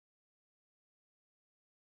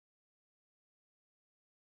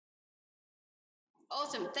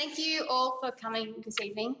Awesome. Thank you all for coming this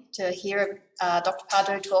evening to hear Dr.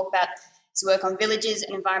 Pardoe talk about his work on villages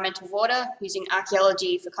and environmental water using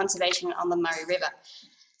archaeology for conservation on the Murray River.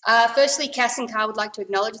 Firstly, Cass and Carr would like to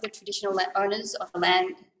acknowledge the traditional owners of the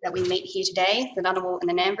land that we meet here today, the Ngunnawal and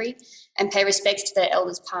the Ngambri, and pay respects to their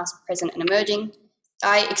elders past, present and emerging.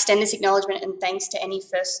 I extend this acknowledgement and thanks to any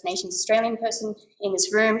First Nations Australian person in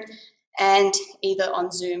this room and either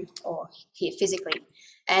on Zoom or here physically.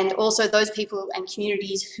 And also those people and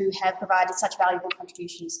communities who have provided such valuable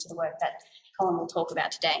contributions to the work that Colin will talk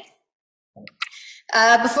about today.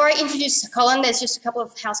 Before I introduce Colin, there's just a couple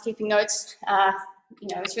of housekeeping notes.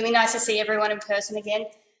 It's really nice to see everyone in person again,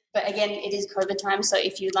 but again, it is COVID time, so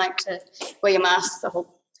if you'd like to wear your masks,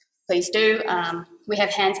 please do. We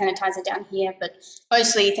have hand sanitizer down here, but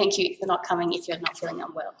mostly thank you for not coming if you're not feeling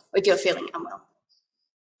unwell, if you're feeling unwell.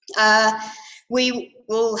 We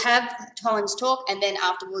will have Colin's talk, and then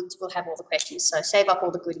afterwards we'll have all the questions, so save up all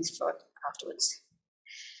the goodies for afterwards.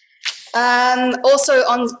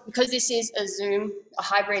 Because this is a Zoom, a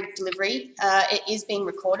hybrid delivery, it is being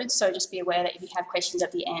recorded, so just be aware that if you have questions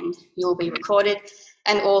at the end, you will be recorded.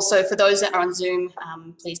 And also for those that are on Zoom,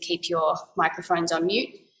 please keep your microphones on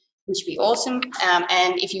mute, which would be awesome.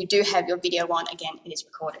 And if you do have your video on, again, it is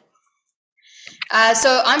recorded.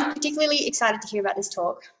 So I'm particularly excited to hear about this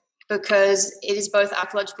talk because it is both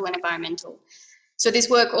archaeological and environmental. So this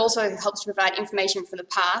work also helps to provide information from the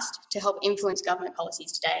past to help influence government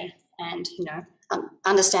policies today and,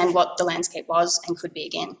 understand what the landscape was and could be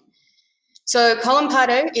again. So Colin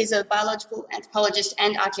Pardoe is a biological anthropologist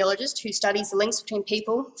and archaeologist who studies the links between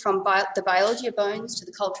people from the biology of bones to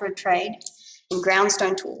the culture of trade in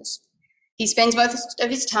groundstone tools. He spends most of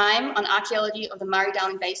his time on archaeology of the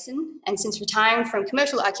Murray-Darling Basin, and since retiring from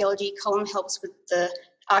commercial archaeology, Colin helps with the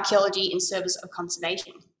archaeology in service of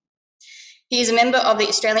conservation. He is a member of the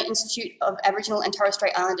Australian Institute of Aboriginal and Torres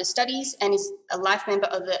Strait Islander Studies and is a life member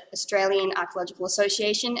of the Australian Archaeological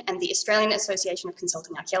Association and the Australian Association of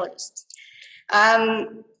Consulting Archaeologists. As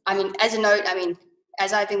a note,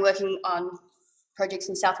 as I've been working on projects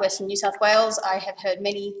in southwestern New South Wales, I have heard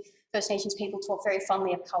many First Nations people talk very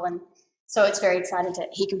fondly of Colin, so it's very exciting that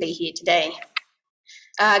he can be here today.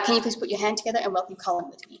 Can you please put your hand together and welcome Colin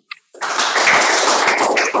with me?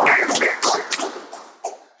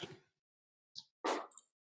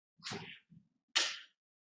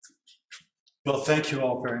 Well, thank you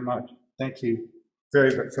all very much. Thank you for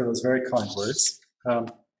those very kind words.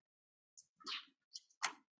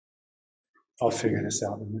 I'll figure this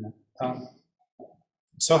out in a minute. I'm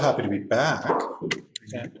so happy to be back.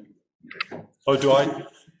 Oh, do I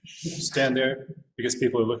stand there? Because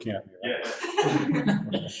people are looking at me, right?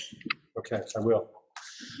 Yes. Okay, I will.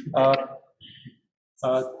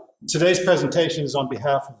 Today's presentation is on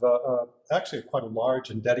behalf of actually quite a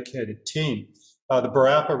large and dedicated team. The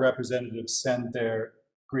Barapa representatives send their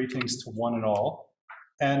greetings to one and all.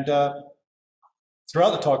 And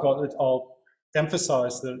throughout the talk, I'll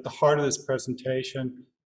emphasize that at the heart of this presentation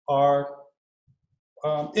are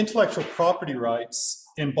intellectual property rights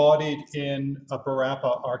embodied in a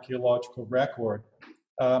Barapa archaeological record.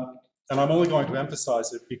 And I'm only going to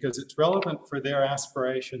emphasize it because it's relevant for their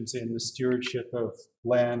aspirations in the stewardship of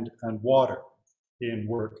land and water in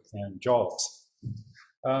work and jobs.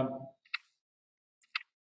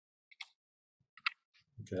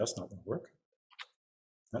 Okay, that's not going to work.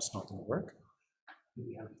 That's not going to work.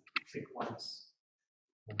 We have pick once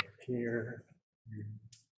here,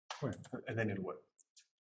 and then it'll work.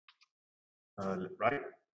 Right?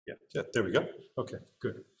 Yeah, there we go. Okay,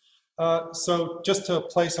 good. So just to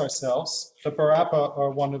place ourselves, the Barapa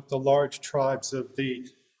are one of the large tribes of the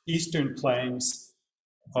Eastern Plains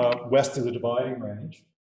west of the Dividing Range.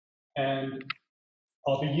 And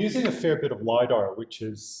I'll be using a fair bit of LiDAR, which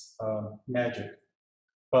is magic,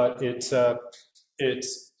 but it's a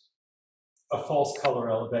false color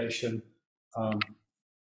elevation.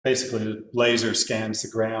 Basically, the laser scans the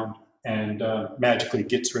ground and magically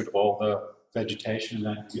gets rid of all the vegetation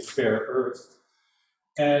and that bare earth.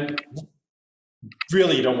 And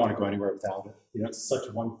really, you don't want to go anywhere without it. It's such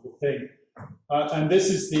a wonderful thing. And this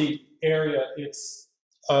is the area. It's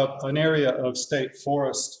an area of state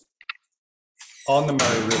forest on the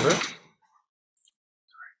Murray River.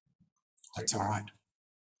 That's all right.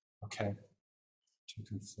 Okay. I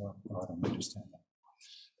don't understand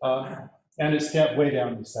that. And it's way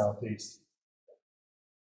down in the southeast.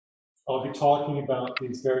 I'll be talking about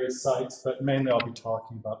these various sites, but mainly I'll be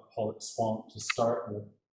talking about Pulitj Swamp to start with,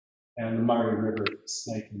 and the Murray River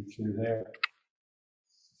snaking through there.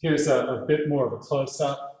 Here's a bit more of a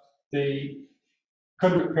close-up. The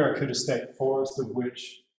Koondrook State Forest, of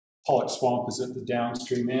which Pulitj Swamp is at the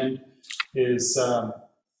downstream end, is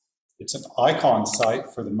it's an icon site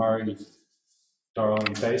for the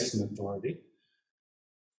Murray-Darling Basin Authority.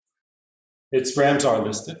 Its Ramsar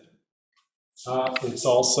listed. It's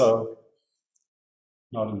also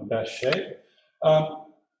not in the best shape.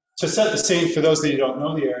 To set the scene, for those of you who don't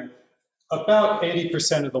know the area, about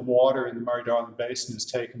 80% of the water in the Murray-Darling Basin is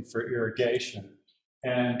taken for irrigation.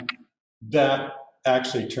 And that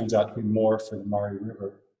actually turns out to be more for the Murray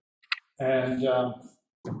River. And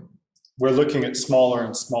we're looking at smaller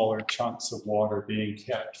and smaller chunks of water being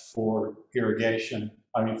kept for irrigation,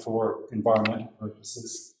 for environmental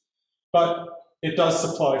purposes. But it does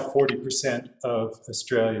supply 40% of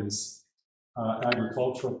Australia's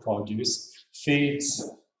agricultural produce, feeds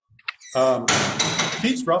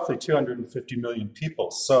roughly 250 million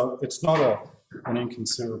people, so it's not an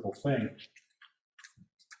inconsiderable thing.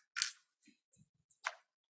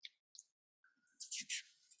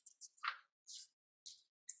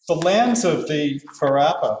 The lands of the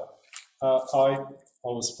Barapa, I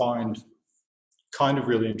always find kind of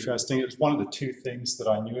really interesting. It was one of the two things that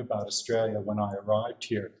I knew about Australia when I arrived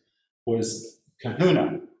here, was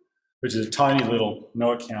Kahuna, which is a tiny little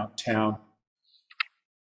no-account town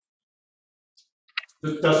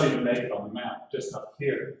that doesn't even make it on the map, just up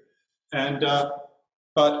here. And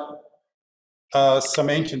but some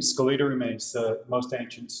ancient Skeleta remains, most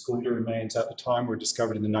ancient Skeleta remains at the time were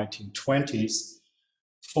discovered in the 1920s,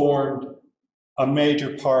 formed a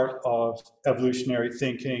major part of evolutionary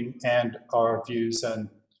thinking and our views and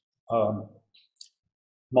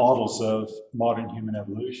models of modern human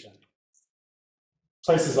evolution.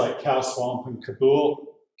 Places like Cow Swamp and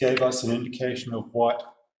Kabul gave us an indication of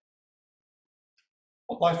what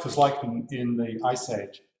life was like in the Ice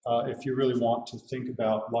Age. If you really want to think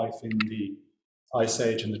about life in the Ice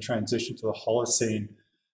Age and the transition to the Holocene,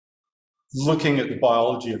 looking at the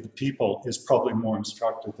biology of the people is probably more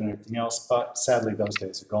instructive than anything else, but sadly those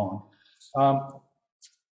days are gone.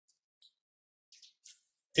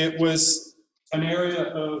 It was an area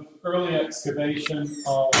of early excavation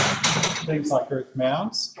of things like earth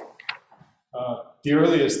mounds. The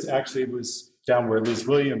earliest actually was down where Liz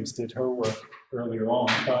Williams did her work earlier on,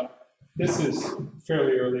 but this is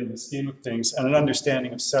fairly early in the scheme of things, and an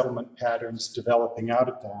understanding of settlement patterns developing out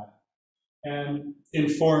of that, and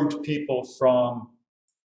informed people from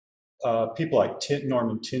people like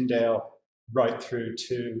Norman Tyndale right through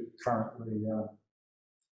to currently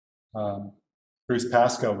Bruce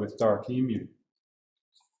Pascoe with Dark Emu.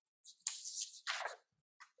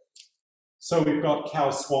 So we've got Cow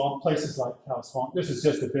Swamp, places like Cow Swamp. This is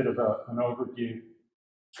just a bit of an overview,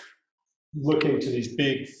 looking to these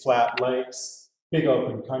big flat lakes, big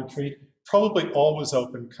open country, probably always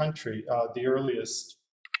open country. The earliest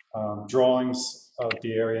drawings of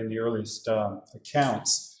the area and the earliest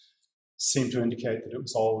accounts seem to indicate that it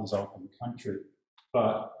was always open country,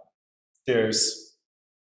 but there's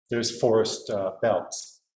forest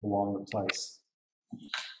belts along the place.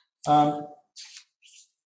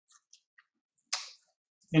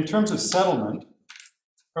 In terms of settlement,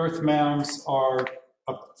 earth mounds are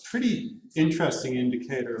a pretty interesting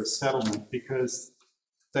indicator of settlement because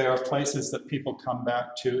they are places that people come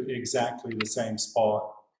back to exactly the same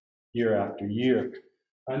spot year after year.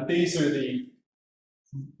 And these are the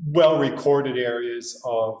well-recorded areas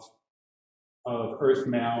of earth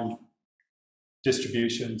mound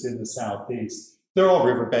distributions in the southeast. They're all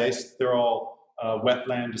river-based, they're all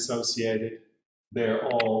wetland associated, they're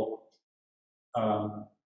all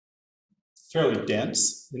fairly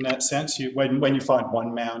dense in that sense. When you find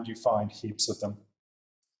one mound, you find heaps of them.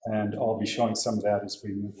 And I'll be showing some of that as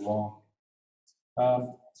we move along.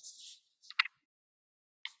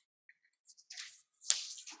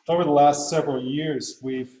 Over the last several years,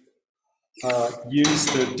 we've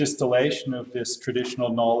used the distillation of this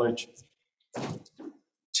traditional knowledge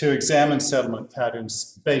to examine settlement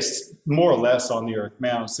patterns based more or less on the earth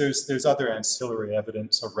mounds. There's other ancillary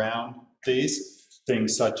evidence around these,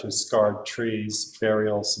 things such as scarred trees,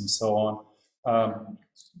 burials, and so on.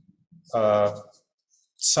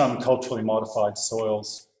 Some culturally modified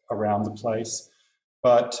soils around the place,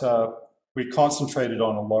 but we concentrated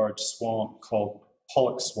on a large swamp called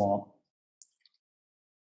Pulitj Swamp.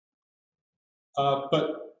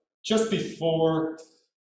 But just before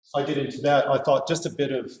I get into that, I thought just a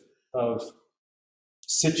bit of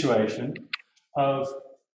situation of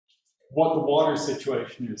what the water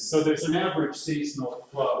situation is. So there's an average seasonal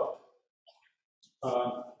flow.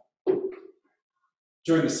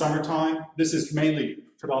 During the summertime, this is mainly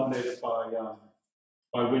predominated by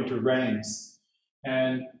winter rains.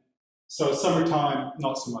 And so summertime,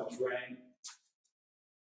 not so much rain.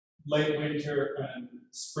 late winter and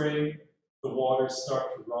spring, the waters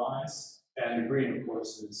start to rise, and the green, of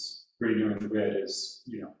course, is greener, and the red is,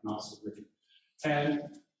 not so green. And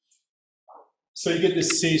so you get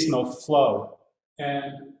this seasonal flow,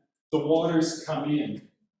 and the waters come in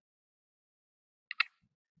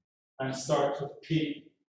and start to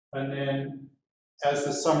peak, and then as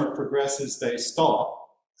the summer progresses, they stop,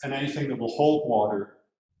 and anything that will hold water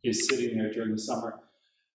is sitting there during the summer.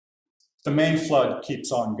 The main flood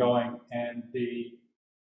keeps on going, and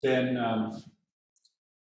then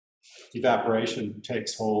evaporation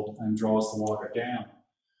takes hold and draws the water down.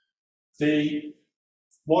 The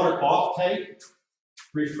water offtake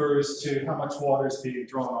refers to how much water is being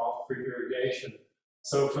drawn off for irrigation.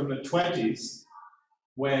 So from the 20s,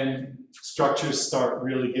 when structures start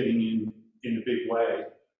really getting in a big way,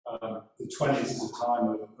 the 20s is a time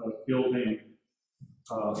of building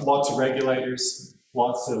lots of regulators,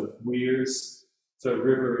 lots of weirs. The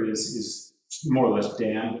river is more or less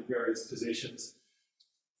dammed at various positions.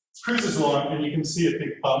 Cruises along, and you can see a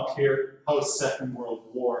big bump here. Post-Second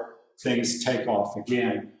World War, things take off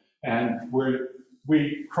again. And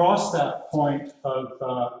we crossed that point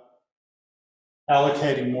of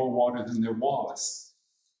allocating more water than there was.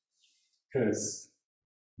 Because,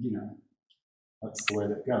 that's the way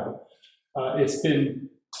they go. It's been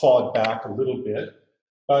clawed back a little bit,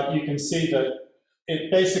 but you can see that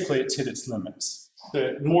it's hit its limits.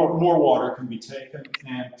 More water can be taken,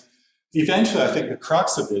 and eventually I think the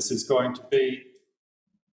crux of this is going to be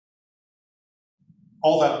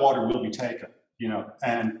all that water will be taken,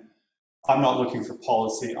 and I'm not looking for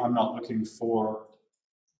policy, I'm not looking for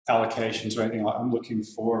allocations or anything. I'm looking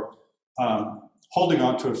for holding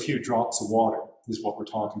on to a few drops of water is what we're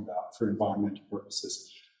talking about for environmental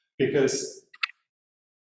purposes. Because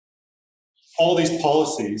all these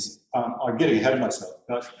policies, I'm getting ahead of myself,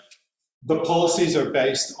 but the policies are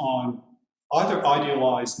based on either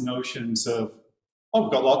idealized notions of, oh,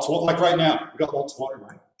 we've got lots of water, like right now, we've got lots of water,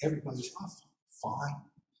 right? Everybody's, fine,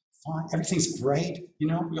 everything's great, we've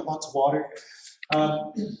got lots of water.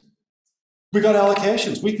 We've got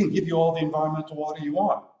allocations, we can give you all the environmental water you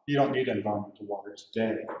want. You don't need environmental water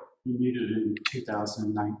today. You need it in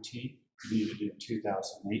 2019, you need it in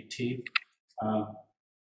 2018.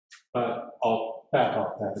 But I'll back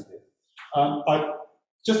off that a bit. I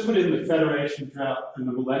just put in the Federation drought and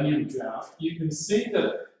the Millennium drought. You can see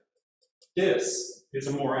that this is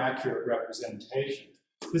a more accurate representation.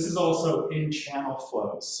 This is also in channel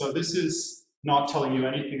flows. So this is not telling you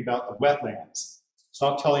anything about the wetlands. It's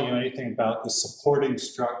not telling you anything about the supporting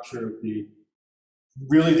structure of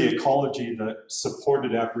really the ecology that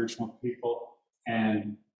supported Aboriginal people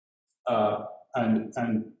and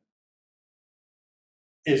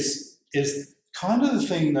is kind of the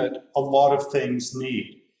thing that a lot of things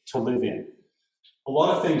need to live in. A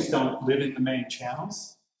lot of things don't live in the main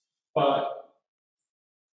channels, but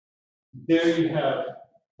there you have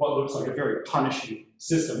what looks like a very punishing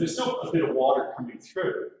system. There's still a bit of water coming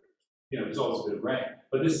through. There's always a bit of rain,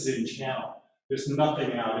 but this is in channel. There's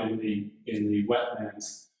nothing out in the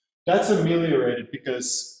wetlands. That's ameliorated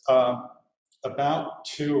because about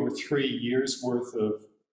 2 or 3 years worth of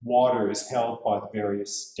water is held by the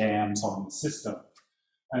various dams on the system.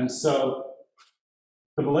 And so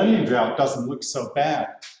the Millennium drought doesn't look so bad.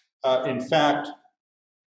 In fact,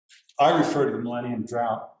 I refer to the Millennium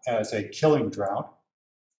drought as a killing drought.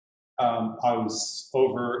 I was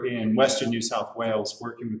over in Western New South Wales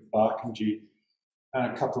working with Barapa and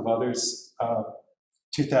a couple of others,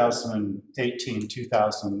 2018,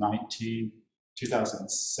 2019,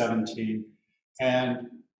 2017, and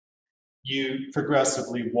you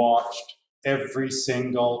progressively watched every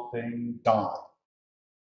single thing die.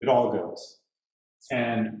 It all goes.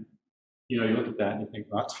 And you look at that and you think,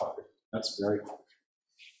 well, that's hard. That's very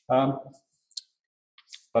hard.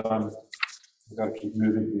 But I've got to keep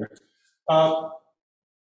moving here.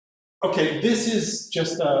 Okay, this is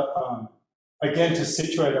just again, to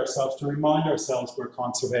situate ourselves, to remind ourselves where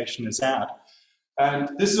conservation is at.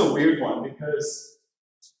 And this is a weird one because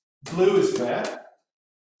blue is wet,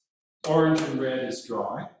 orange and red is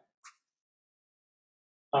dry.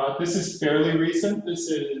 This is fairly recent. This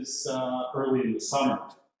is early in the summer,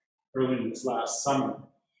 early in this last summer.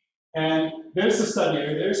 And there's a study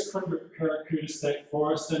area. There's Koondrook State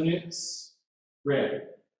Forest, and it's red.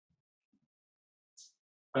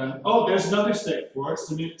 And oh, there's another state forest,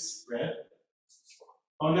 and it's red.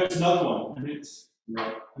 Oh, and there's another one, and it's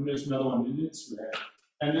red. And there's another one, and it's red.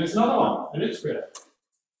 And there's another one, and it's red.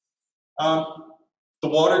 The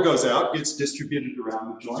water goes out, gets distributed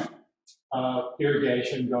around the joint.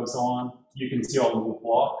 Irrigation goes on. You can see all the little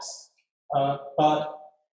blocks. But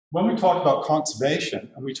when we talk about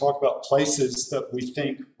conservation and we talk about places that we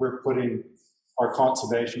think we're putting our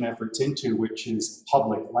conservation efforts into, which is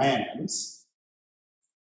public lands,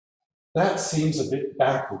 that seems a bit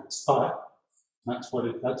backwards, but that's what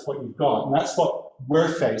you've got. And that's what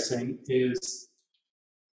we're facing is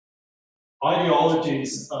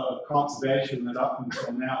ideologies of conservation that up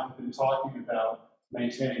until now have been talking about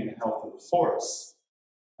maintaining the health of the forests.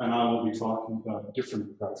 And I will be talking about a different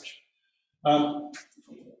approach.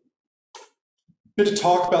 Bit of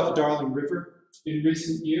talk about the Darling River in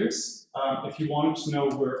recent years. If you wanted to know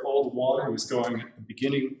where all the water was going at the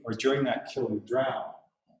beginning or during that killing drought,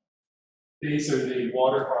 these are the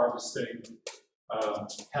water harvesting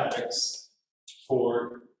paddocks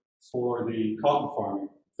for the cotton farming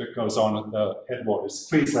that goes on at the headwaters,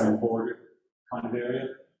 Queensland border kind of area,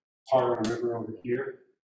 part of the river over here.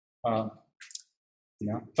 You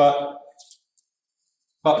know, but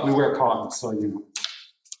we wear cotton, so you know.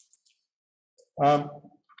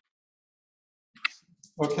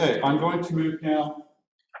 Okay, I'm going to move now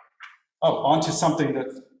on to something that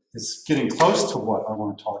is getting close to what I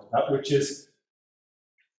want to talk about, which is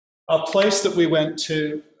a place that we went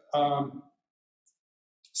to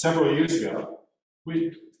several years ago.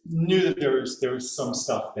 We knew that there was some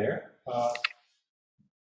stuff there.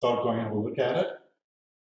 Thought going to have a look at it.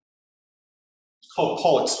 It's called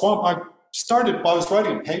Pulitj Swamp. I was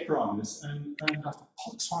writing a paper on this, and I thought,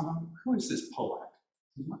 Pulitj Swamp, who is this poet?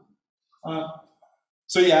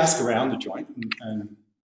 So you ask around the joint, and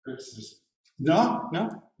Chris says, no,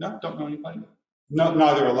 don't know anybody. No,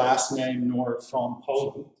 neither a last name nor from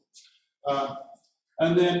Poland.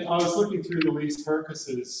 And then I was looking through Louise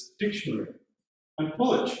Hercus's dictionary, and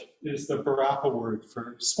Pulitj is the Barapa word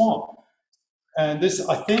for swamp. And this,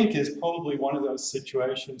 I think, is probably one of those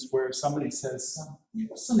situations where somebody says,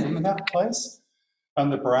 what's the name of that place?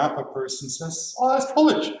 And the Barapa person says, oh, that's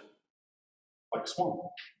Pulitj, like swamp.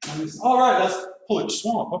 And he's, all right, that's Pulitj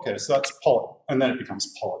Swamp. Okay, so that's Pulitj. And then it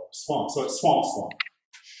becomes Pulitj Swamp. So it's swamp.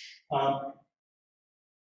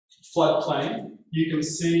 Floodplain, you can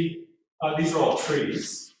see, these are all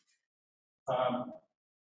trees.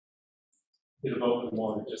 Bit of open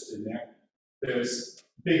water just in there. There's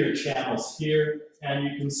bigger channels here, and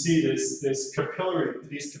you can see these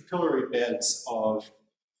capillary beds of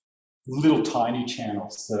little tiny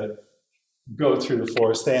channels that go through the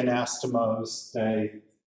forest. They anastomose,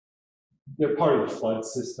 they're part of the flood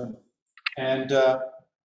system. And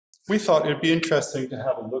we thought it'd be interesting to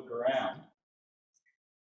have a look around.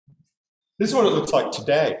 This is what it looks like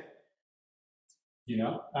today, you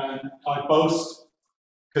know, and I boast,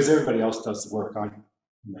 because everybody else does the work.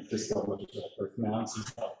 This guy looks at Mounds and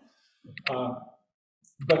stuff.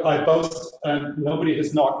 But I boast, and nobody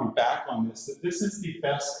has knocked me back on this, that this is the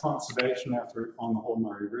best conservation effort on the whole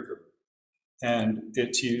Murray River. And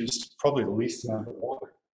it's used probably the least amount of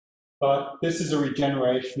water. But this is a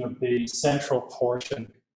regeneration of the central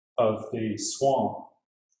portion of the swamp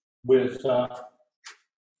with,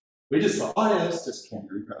 we just thought, oh yeah, it's just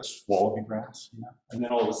kangaroo grass, wallaby grass, you know. And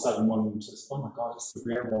then all of a sudden one of them says, oh my God, it's the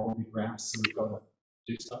rare wallaby grass, so we've got to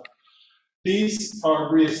do stuff. These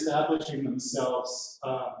are reestablishing themselves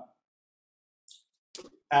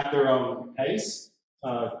at their own pace.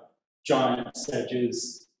 Giant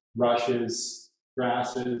sedges, rushes,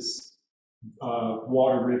 grasses,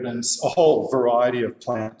 water ribbons, a whole variety of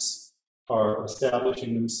plants are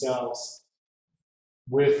establishing themselves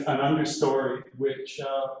with an understory which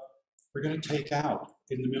we're going to take out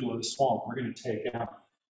in the middle of the swamp. We're going to take out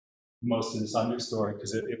most of this understory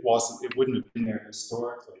because it wouldn't have been there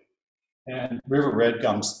historically. And river red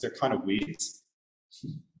gums, they're kind of weeds.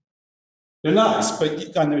 They're nice,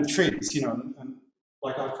 but and they're trees, you know. And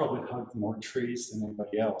like I've probably hugged more trees than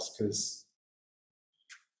anybody else because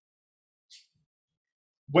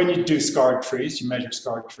when you do scarred trees, you measure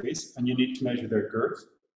scarred trees, and you need to measure their girth.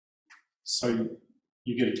 So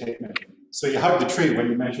you get a tape measure. So you hug the tree when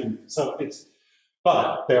you measure. So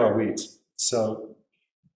but they are weeds. So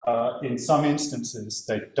in some instances,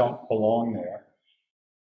 they don't belong there.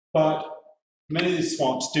 But many of these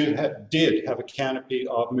swamps did have a canopy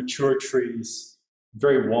of mature trees,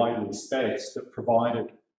 very widely spaced, that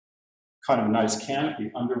provided kind of a nice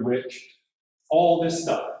canopy under which all this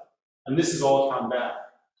stuff, and this has all come back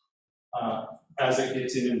as it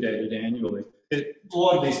gets inundated annually. A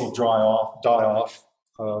lot of these will die off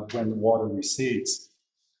when the water recedes.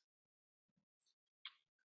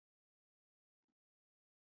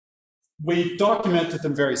 We documented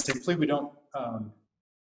them very simply. We don't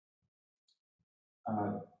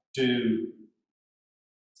do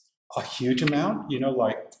a huge amount, you know,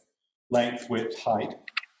 like length, width, height,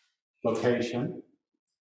 location.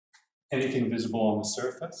 anything visible on the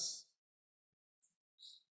surface.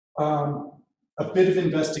 A bit of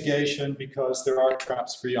investigation, because there are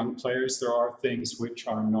traps for young players. There are things which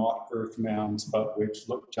are not earth mounds, but which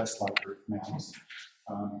look just like earth mounds.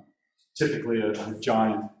 Typically a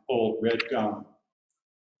giant old red gum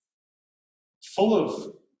full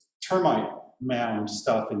of termite mound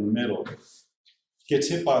stuff in the middle. Gets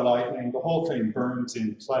hit by lightning, the whole thing burns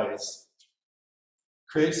in place.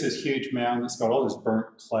 Creates this huge mound that's got all this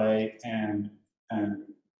burnt clay and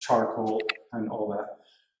charcoal and all that.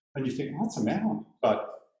 And you think, well, that's a mound.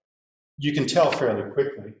 But you can tell fairly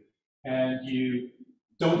quickly. And you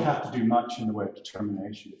don't have to do much in the way of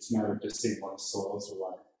determination. It's a matter of just seeing what the soils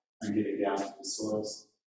are like and getting down to the soils.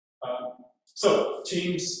 So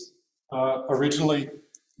teams originally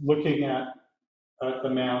looking at the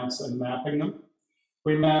mounds and mapping them.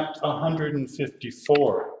 We mapped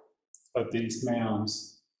 154 of these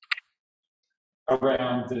mounds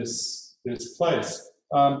around this place.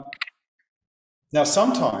 Now,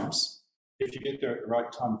 sometimes, if you get there at the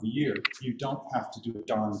right time of the year, you don't have to do a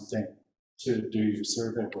darn thing to do your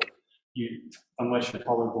survey work, unless you're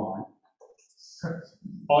colorblind.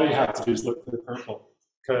 All you have to do is look for the purple,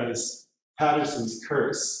 because Patterson's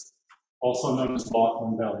curse, also known as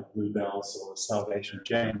Lachlan Valley bluebells or Salvation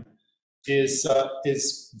Jane, is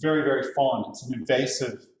very, very fond. It's an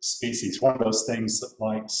invasive species, one of those things that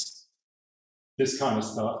likes this kind of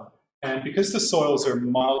stuff. And because the soils are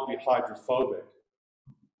mildly hydrophobic,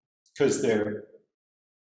 because they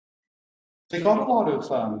got a lot of,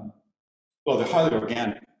 well, they're highly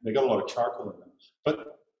organic. They got a lot of charcoal in them.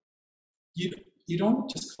 But you don't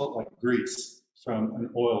just call it like grease and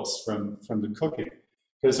oils from the cooking,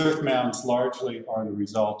 because earth mounds largely are the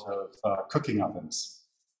result of cooking ovens.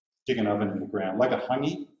 Dig an oven in the ground, like a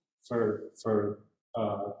honey for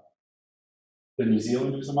the New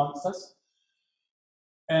Zealanders amongst us.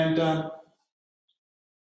 And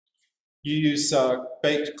you use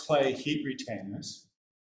baked clay heat retainers,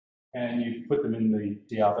 and you put them in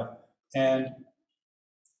the oven. And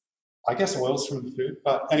I guess oils from the food,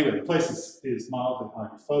 but anyway, the place is mildly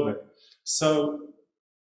hydrophobic. So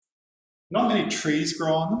not many trees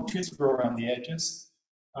grow on them. Trees will grow around the edges.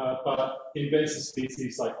 But invasive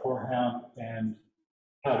species like horehound and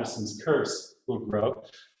Patterson's curse will grow.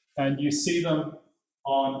 And you see them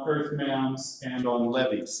on earth mounds and on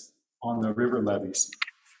levees, on the river levees.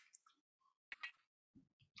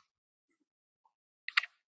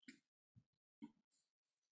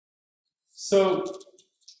 So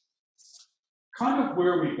kind of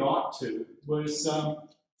where we got to was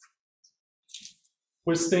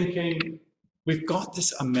thinking, we've got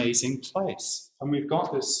this amazing place, and we've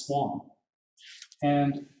got this swamp,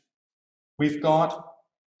 and we've got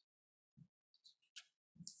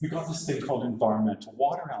this thing called environmental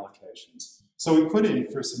water allocations. So we put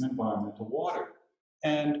in for some environmental water,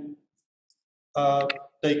 and the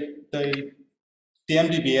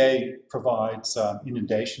MDBA provides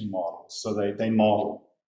inundation models. So they model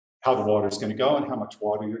how the water is going to go and how much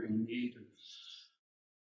water you're going to need.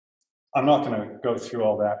 I'm not going to go through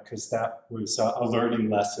all that, because that was a learning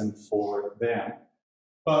lesson for them.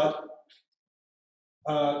 But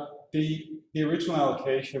the original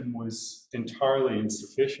allocation was entirely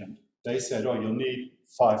insufficient. They said, oh, you'll need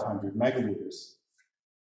 500 megaliters.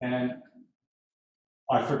 And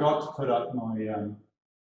I forgot to put up my,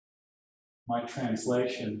 my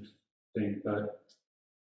translation thing, but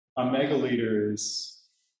a megaliter is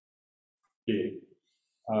big.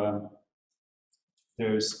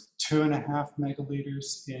 There's 2.5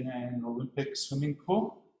 megaliters in an Olympic swimming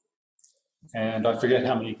pool. And I forget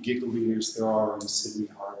how many gigaliters there are in Sydney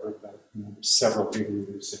Harbour, but there's several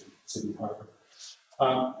gigaliters in Sydney Harbour.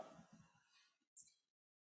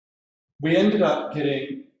 We ended up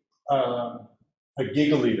getting a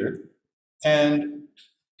gigaliter, and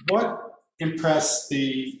what impressed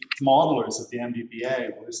the modelers at the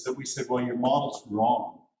MDBA was that we said, well, your model's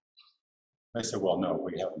wrong. They said, well, no,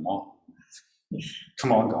 we have a model.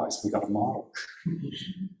 Come on, guys, we got a model.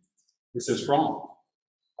 This is wrong.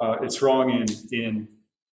 It's wrong in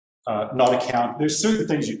not account. There's certain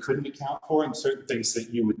things you couldn't account for, and certain things that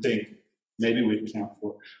you would think maybe we'd account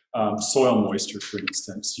for. Soil moisture, for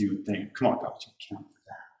instance, you would think, come on, guys, you account for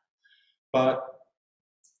that. But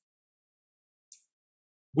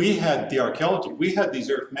we had the archaeology. We had these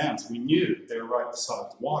earth mounds. We knew they were right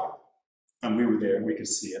beside the water, and we were there and we could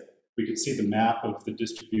see it. We could see the map of the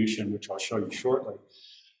distribution, which I'll show you shortly,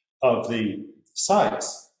 of the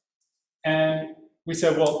sites. And we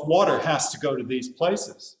said, well, water has to go to these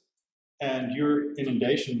places, and your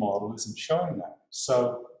inundation model isn't showing that.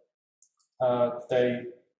 So they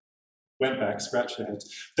went back, scratched their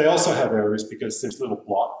heads. They also have errors because there's little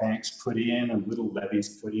block banks put in and little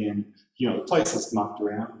levees put in. You know, the place is mucked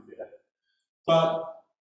around a bit. But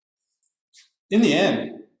in the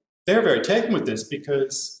end, they're very taken with this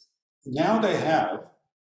because now they have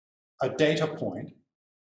a data point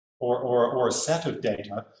or a set of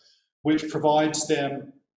data which provides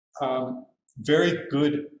them very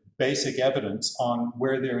good basic evidence on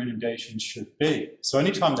where their inundations should be. So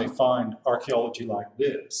anytime they find archaeology like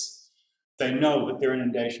this, they know that their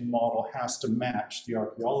inundation model has to match the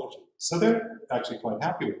archaeology. So they're actually quite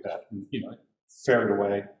happy with that, and, you know, ferret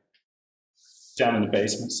away down in the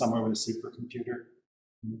basement somewhere with a supercomputer,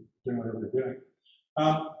 doing whatever they're doing.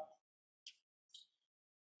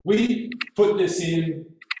 We put this in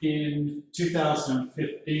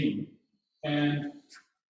 2015, and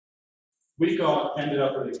we ended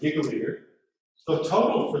up with a gigaliter. The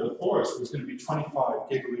total for the forest was going to be 25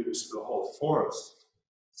 gigaliters for the whole forest.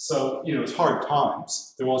 So, you know, it's hard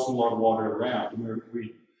times. There wasn't a lot of water around, and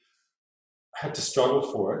we had to struggle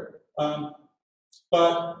for it.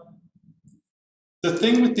 But the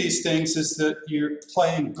thing with these things is that you're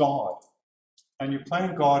playing God, and you're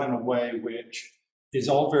playing God in a way which is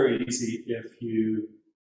all very easy if you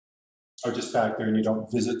are just back there and you don't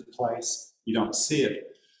visit the place, you don't see it.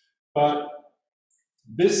 But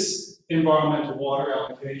this environmental water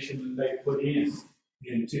allocation that they put in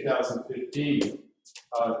 2015,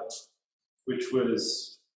 which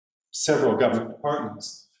was several government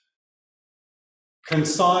departments,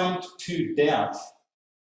 consigned to death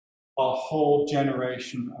a whole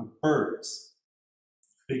generation of birds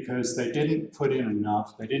because they didn't put in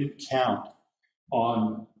enough, they didn't count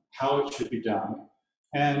on how it should be done.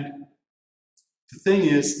 And the thing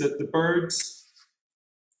is that the birds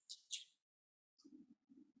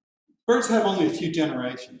have only a few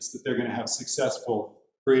generations that they're going to have successful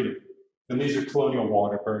breeding. And these are colonial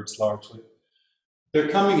water birds largely. They're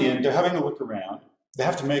coming in, they're having a look around, they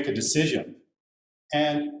have to make a decision.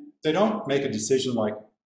 And they don't make a decision like,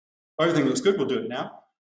 oh, everything looks good, we'll do it now.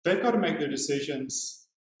 They've got to make their decisions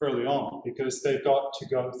early on because they've got to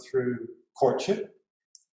go through courtship,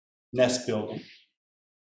 nest building,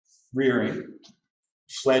 rearing,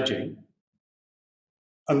 fledging,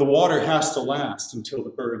 and the water has to last until the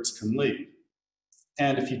birds can leave.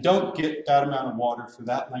 And if you don't get that amount of water for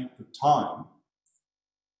that length of time,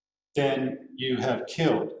 then you have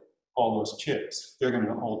killed all those chicks. They're going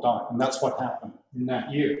to all die. And that's what happened in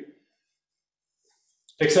that year.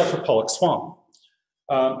 Except for Pulitj Swamp,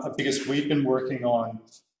 because we've been working on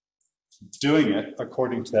doing it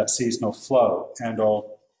according to that seasonal flow, and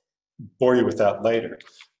I'll bore you with that later.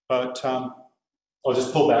 But I'll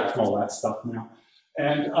just pull back from all that stuff now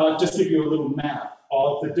and just give you a little map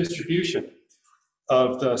of the distribution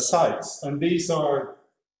of the sites. And these are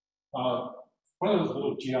one of those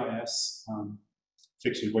little GIS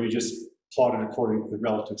fixtures where you just plot it according to the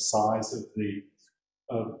relative size of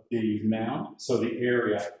the mound. So the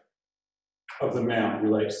area of the mound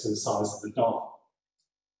relates to the size of the dome.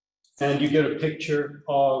 And you get a picture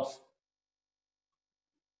of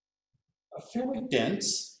a fairly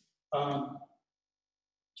dense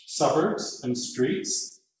suburbs and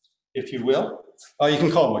streets, if you will. You can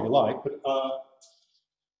call them what you like,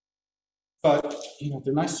 but you know,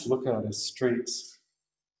 they're nice to look at as streets.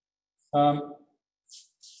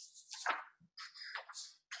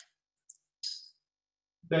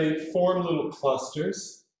 They form little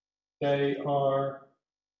clusters. They are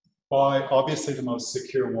by obviously the most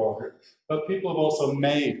secure water, but people have also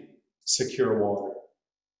made secure water.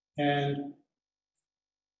 And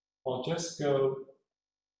I'll just go,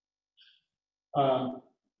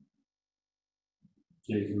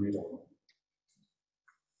 yeah, you can read all.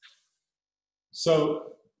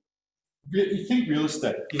 So you think real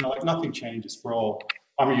estate, you know, like nothing changes.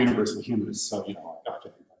 I'm a universal humanist, so, you know, I have to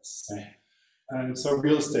think that's the same. And so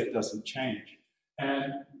real estate doesn't change.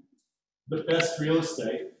 And the best real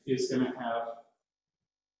estate is going to have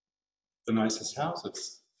the nicest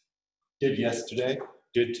houses. Did yesterday,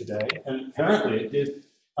 did today, and apparently it did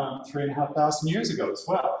 3,500 years ago as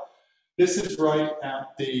well. This is right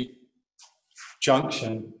at the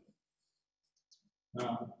junction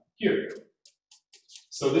here.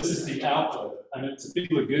 So this is the outlet, and it's a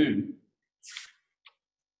big lagoon.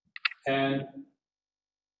 And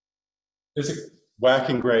there's a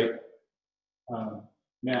whacking great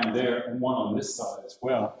mound there and one on this side as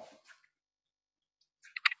well.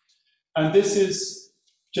 And this is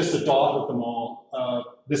just a dot of them all.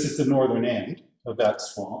 This is the northern end of that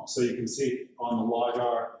swamp. So you can see on the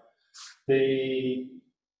LiDAR,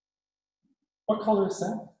 what color is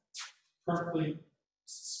that? Purpley.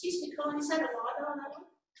 Excuse me, Colin, is that a LiDAR on that one?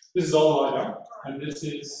 This is all LiDAR, and this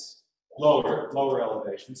is lower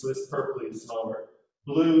elevation. So this purple is lower.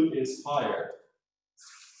 Blue is higher.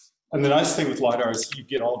 And the nice thing with LiDAR is you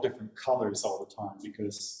get all different colors all the time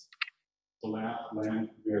because the land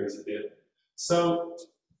varies a bit. So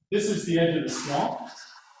this is the edge of the swamp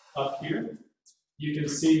up here. You can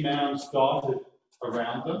see mounds dotted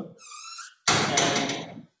around them.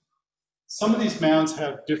 And some of these mounds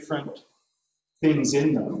have different things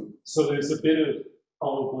in them. So there's a bit of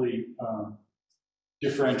probably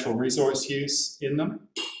differential resource use in them.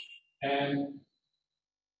 And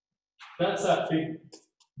that's that big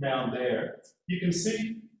mound there. You can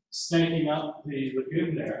see snaking up the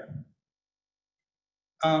lagoon there.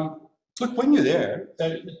 Look, when you're there,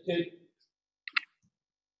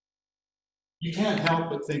 you can't help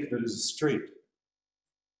but think of it as a street.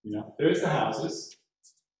 You know, there's the houses.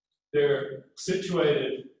 They're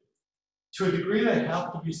situated, to a degree they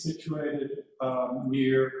have to be situated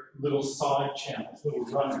near little side channels, little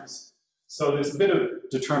runners. So there's a bit of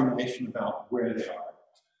determination about where they are.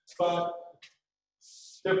 But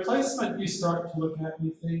their placement, you start to look at and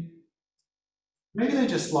you think, maybe they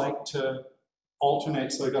just like to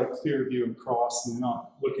alternate so they've got a clear view across and they're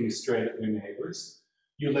not looking straight at their neighbors.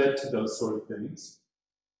 You led to those sort of things.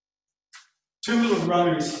 Two little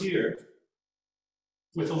runners here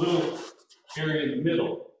with a little area in the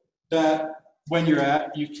middle that when you're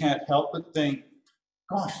at, you can't help but think,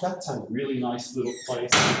 gosh, that's a really nice little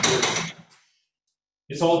place.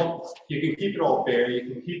 It's all, you can keep it all bare,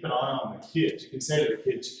 you can keep an eye on the kids. You can say to the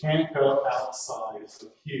kids, you can't go outside of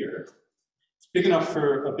here. It's big enough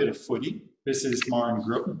for a bit of footy. This is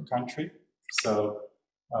Murray-Darling country. So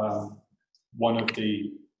one of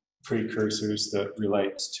the precursors that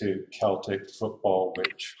relates to Celtic football,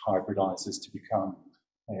 which hybridizes to become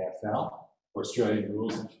AFL, or Australian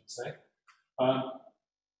rules, I should say.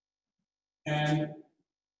 And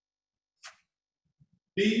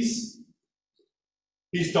these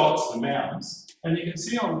dots are the mounds. And you can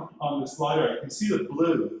see on this LiDAR, you can see the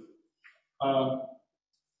blue.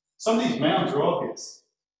 Some of these mounds are obvious.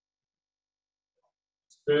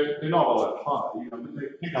 They're not all that high, you know, but they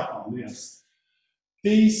pick up on this.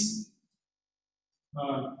 These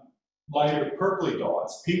lighter purpley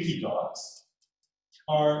dots, pinky dots,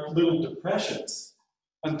 are little depressions.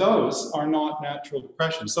 And those are not natural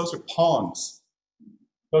depressions. Those are ponds.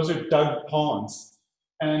 Those are dug ponds.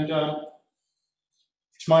 And to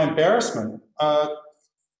my embarrassment, I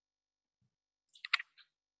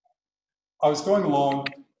was going along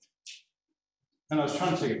and I was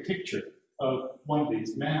trying to take a picture of one of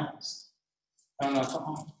these mounds. And I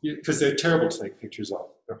thought, because they're terrible to take pictures of.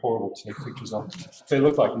 They're horrible to take pictures of. They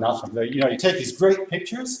look like nothing. They, you know, you take these great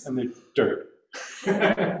pictures and they're dirt.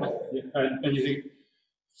 and you think,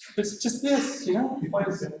 it's just this, you know? What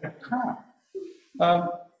is it? Crap.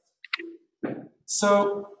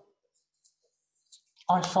 So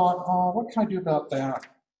I thought, oh, what can I do about that?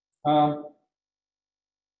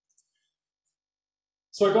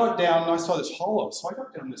 So I got down and I saw this hollow. So I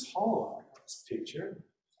got down this hollow and I got this picture.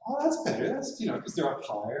 Oh, that's better. That's, you know, because they're up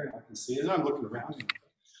higher and I can see it. And I'm looking around.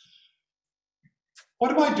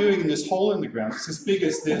 What am I doing in this hole in the ground? It's as big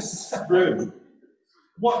as this room.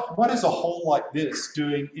 What is a hole like this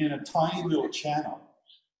doing in a tiny little channel?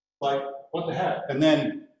 Like, what the heck? And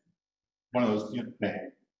then one of those, you know,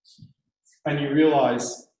 bang. And you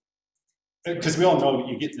realize, because we all know that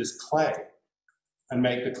you get this clay and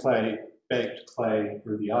make the clay, baked clay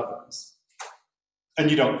for the ovens. And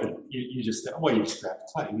you don't think, you just, well, you just grab the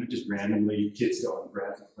clay. You just randomly, kids go and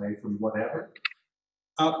grab the clay from whatever.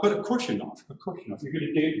 But of course you're not. Of course you're not. You're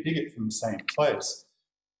going to dig it from the same place.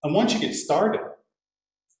 And once you get started,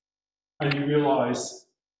 and you realize,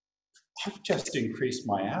 I've just increased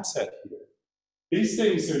my asset here. These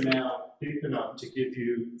things are now big enough to give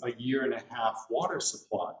you a 1.5 year water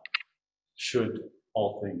supply, should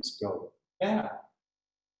all things go bad.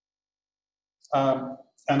 And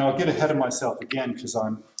I'll get ahead of myself again because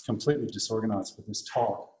I'm completely disorganized with this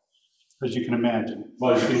talk, as you can imagine.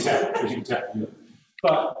 Well, as you can tell.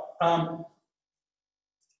 But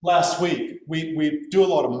last week, we do a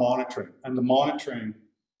lot of monitoring, and the monitoring,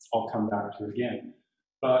 I'll come back to again,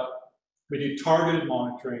 but we do targeted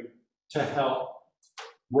monitoring to help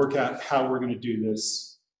work out how we're going to do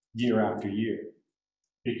this year after year,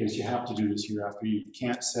 because you have to do this year after year. You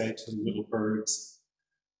can't say to the little birds,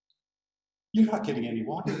 you're not getting any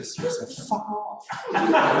water this year, so fuck off.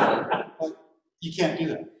 Like, you can't do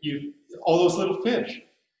that. All those little fish,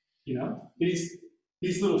 you know, these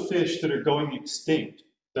little fish that are going extinct,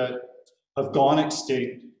 that have gone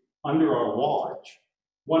extinct under our watch.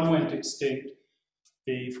 One went extinct,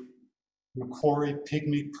 the Macquarie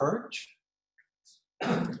pygmy perch.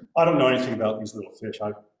 I don't know anything about these little fish.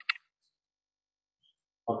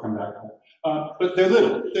 I'll come back to that. But they're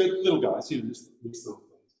little guys, you know, just these little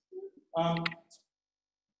things.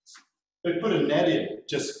 They put a net in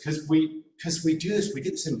just because we do this, we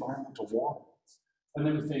get this environmental water. And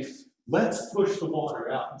then we think, let's push the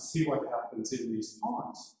water out and see what happens in these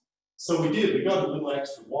ponds. So we did, we got a little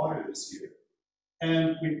extra water this year.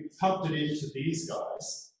 And we pumped it into these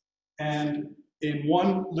guys. And in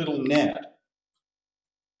one little net,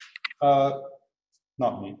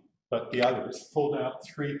 not me, but the others, pulled out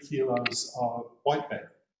 3 kilos of whitebait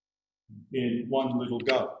in one little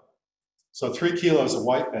go. So 3 kilos of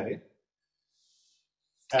whitebait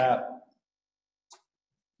at,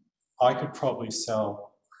 I could probably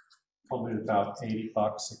sell about $80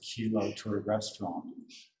 a kilo to a restaurant,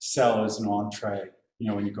 sell as an entree, you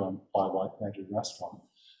know, when you go and buy whitebait at a restaurant.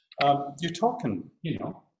 You're talking, you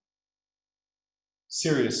know,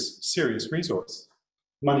 serious resource,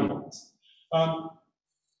 money-wise.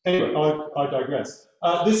 Anyway, I digress.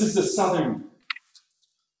 This is the southern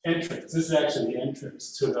entrance. This is actually the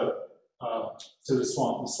entrance to the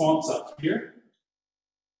swamp. The swamp's up here.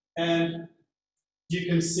 And you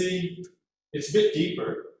can see, it's a bit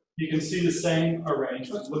deeper. You can see the same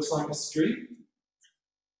arrangement. It looks like a street.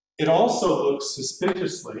 It also looks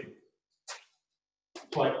suspiciously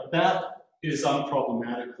like that is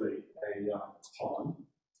unproblematically a pond.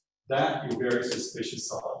 That you're very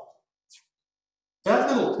suspicious of.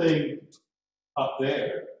 That little thing up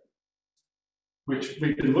there, which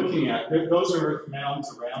we've been looking at, those are earth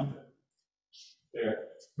mounds around it. There,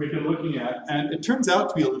 we've been looking at, and it turns out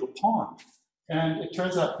to be a little pond. And it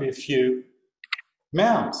turns out to be a few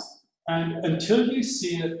mounds. And until you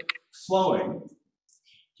see it flowing,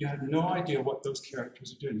 you have no idea what those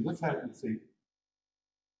characters are doing. Look at it and think,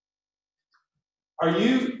 are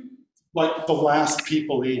you like the last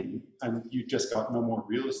people in and you just got no more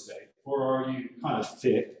real estate? Or are you kind of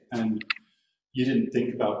thick and you didn't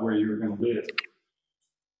think about where you were going to live?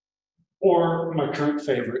 Or my current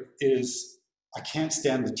favorite is, I can't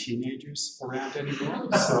stand the teenagers around anymore,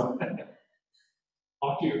 so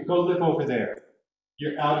off you go live over there.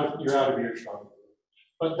 You're out of earshot.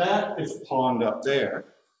 But that is a pond up there.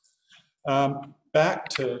 Back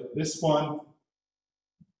to this one.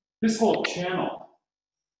 This whole channel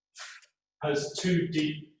has 2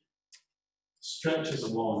 deep stretches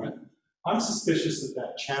along it. I'm suspicious that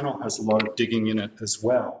that channel has a lot of digging in it as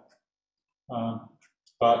well.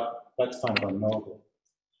 But that's kind of unknowable.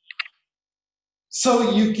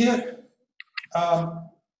 So you get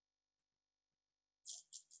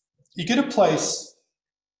a place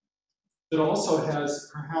that also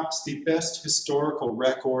has perhaps the best historical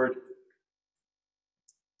record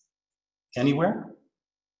anywhere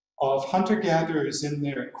of hunter-gatherers in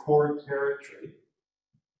their core territory,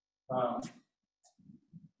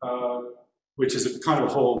 which is a kind of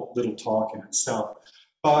a whole little talk in itself.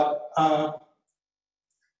 But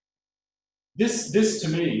this to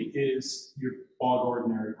me is your bog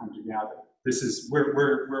ordinary hunter-gatherer. This is, we're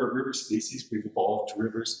a river species, we've evolved to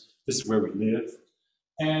rivers, this is where we live.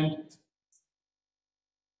 And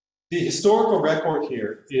the historical record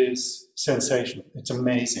here is sensational, it's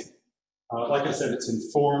amazing. Like I said, it's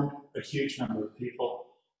informed a huge number of people.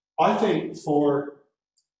 I think for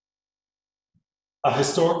a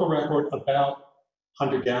historical record about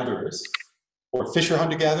hunter-gatherers, or fisher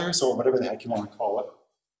hunter-gatherers, or whatever the heck you want to call it,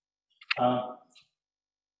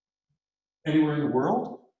 anywhere in the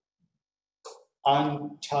world,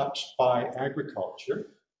 untouched by agriculture,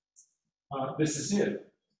 this is it.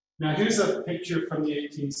 Now here's a picture from the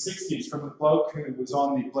 1860s from a bloke who was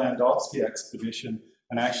on the Blandowski expedition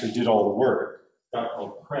and actually did all the work, a guy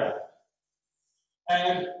called Craig.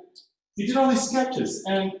 And he did all these sketches,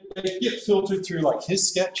 and they get filtered through like his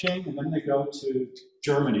sketching, and then they go to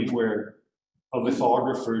Germany where a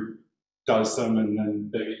lithographer does them, and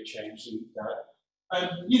then they get changed and that. And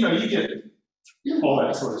you know, you get all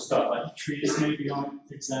that sort of stuff, like trees maybe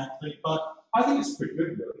aren't exactly, but I think it's pretty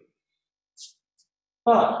good, really.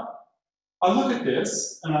 But I look at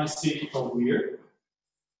this and I see a weir.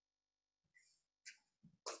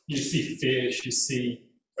 You see fish, you see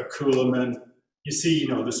a coolerman, you see, you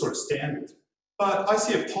know, the sort of standard. But I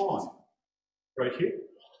see a pond right here.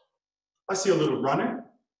 I see a little runner,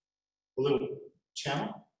 a little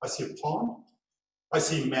channel. I see a pond. I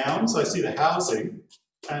see mounds, I see the housing,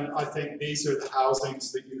 and I think these are the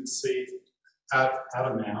housings that you would see at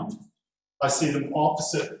a mound. I see them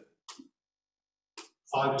opposite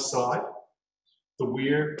either side, the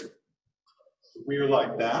weir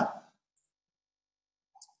like that,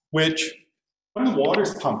 which when the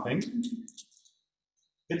water's pumping,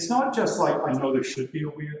 it's not just like, I know there should be a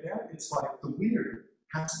weir there, it's like the weir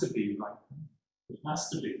has to be right there. It has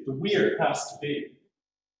to be, the weir has to be.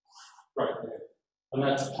 right there. And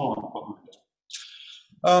that's a pond behind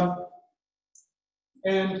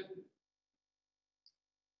it.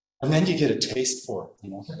 And then you get a taste for it,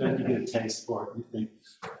 you know. Then you get a taste for it. You think,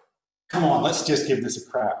 come on, let's just give this a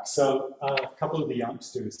crack. So a couple of the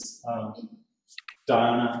youngsters,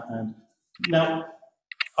 Diana, and now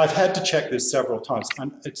I've had to check this several times,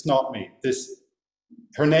 and it's not me.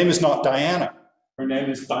 Her name is not Diana. Her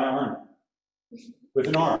name is Diarna, with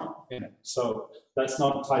an R in it. So that's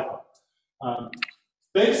not a typo.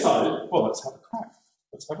 They decided, well, let's have a crack.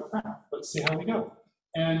 Let's have a crack. Let's see how we go.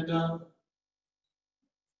 And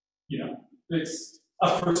you know, it's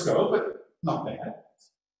a first go, but not bad.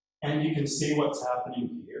 And you can see what's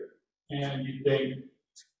happening here. And you think,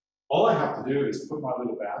 all I have to do is put my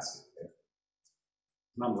little basket there.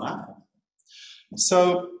 And I'm laughing.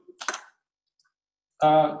 So,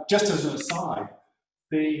 just as an aside,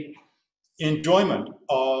 the enjoyment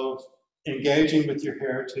of engaging with your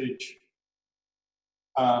heritage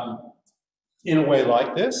in a way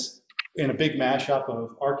like this, in a big mashup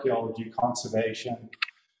of archaeology, conservation,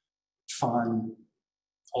 fun,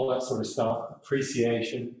 all that sort of stuff,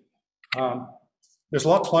 appreciation. There's a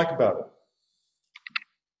lot to like about it.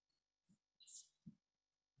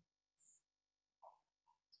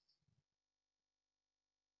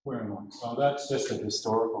 Where am I? So that's just a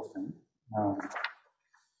historical thing.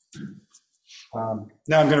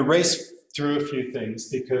 Now I'm going to race through a few things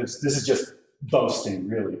because this is just boasting,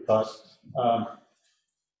 really. But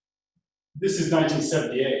this is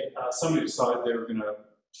 1978. Somebody decided they were going to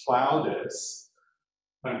plow this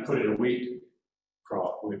and put in a wheat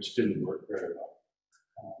crop, which didn't work very well.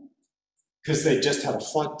 Because they just had a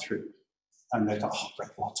flood through. And they thought, oh, right,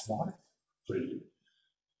 lots of water. Brilliant.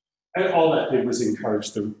 And all that did was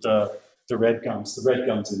encourage the red gums. The red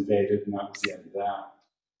gums invaded, and that was the end of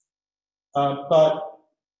that. But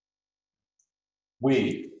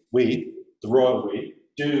we, the royal we,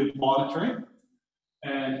 do monitoring.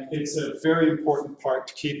 And it's a very important part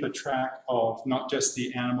to keep a track of not just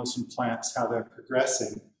the animals and plants, how they're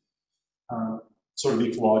progressing, sort of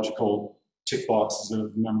ecological tick boxes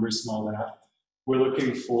of numbers and all that. We're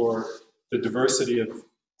looking for the diversity of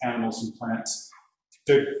animals and plants.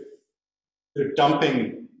 They're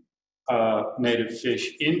dumping native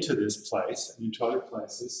fish into this place and into other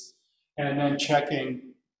places, and then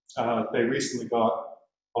checking. They recently got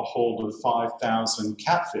a hold of 5,000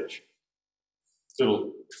 catfish,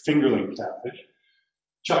 little fingerling catfish,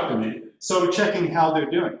 chucked them in. So checking how they're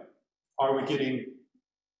doing. Are we getting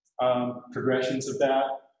progressions of that?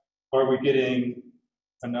 Are we getting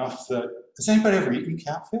enough that, has anybody ever eaten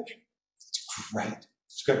catfish? It's great.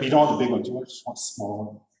 It's great. But you don't want the big ones, you just want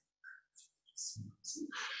small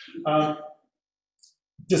ones.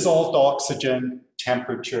 Dissolved oxygen,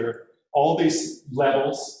 temperature, all these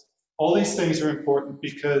levels, all these things are important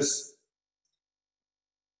because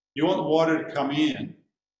you want the water to come in,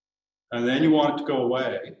 and then you want it to go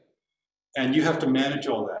away, and you have to manage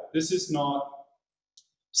all that. This is not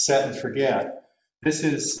set and forget. This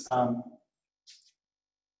is, I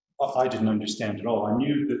didn't understand at all. I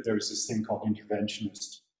knew that there was this thing called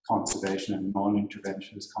interventionist conservation and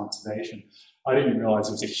non-interventionist conservation. I didn't realize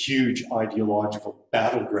it was a huge ideological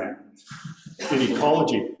battleground in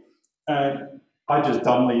ecology. And I just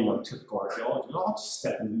dumbly, typical archaeology, I'll just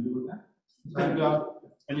step in the middle of that.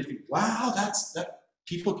 And you think, wow, that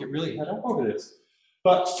people get really head up over this.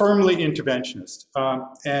 But firmly interventionist.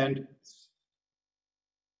 And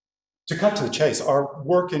to cut to the chase, our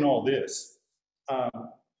work in all this,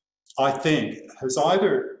 I think, has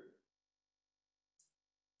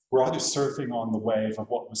we're either surfing on the wave of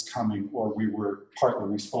what was coming or we were partly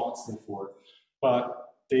responsible for it.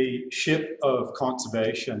 But the ship of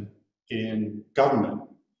conservation in government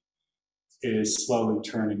is slowly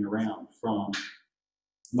turning around from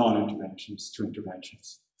non-interventions to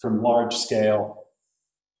interventions, from large scale,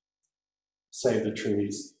 save the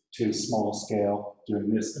trees, to small scale,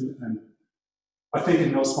 doing this. And I think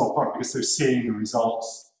in no small part because they're seeing the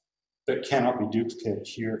results that cannot be duplicated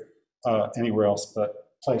here, anywhere else but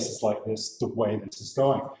places like this, the way this is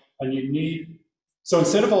going. And you need, so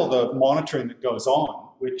instead of all the monitoring that goes on,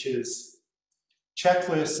 which is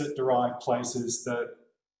checklists that derive places that,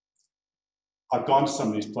 I've gone to some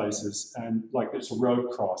of these places and it's a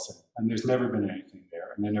road crossing and there's never been anything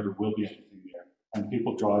there and there never will be anything there. And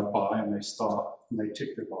people drive by and they stop and they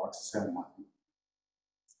tick their box and say,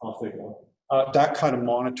 off they go. That kind of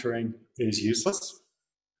monitoring is useless.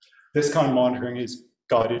 This kind of monitoring is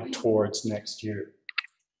guided towards next year.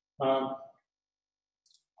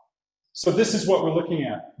 So this is what we're looking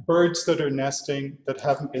at. Birds that are nesting that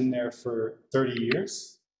haven't been there for 30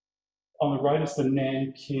 years. On the right is the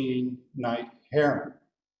Nankeen night heron.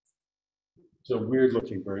 It's a weird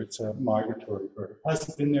looking bird. It's a migratory bird.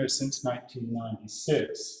 Hasn't been there since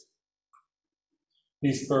 1996.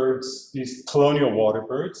 These birds, these colonial water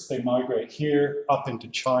birds, they migrate here, up into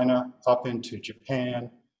China, up into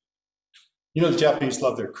Japan. You know, the Japanese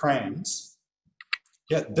love their cranes.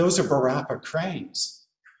 Yeah, those are Barapa cranes.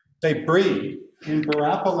 They breed in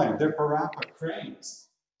Barapa land. They're Barapa cranes.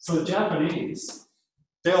 So the Japanese,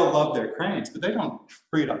 they all love their cranes, but they don't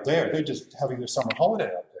breed up there. They're just having their summer holiday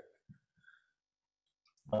up there.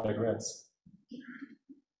 I digress.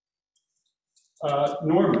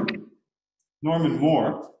 Norman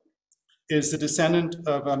Moore is the descendant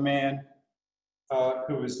of a man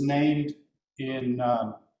who was named in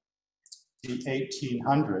the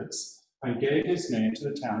 1800s and gave his name to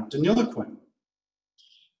the town of Deniliquin.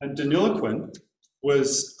 And Deniliquin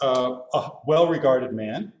was a well-regarded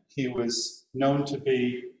man. He was known to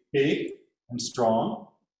be big and strong.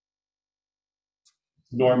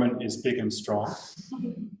 Norman is big and strong.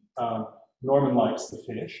 Norman likes the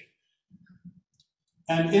fish.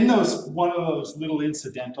 And in one of those little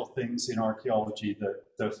incidental things in archaeology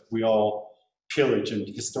that we all pillage and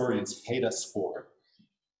historians hate us for,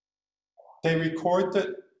 they record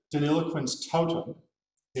that Deniliquin's totem,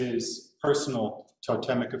 his personal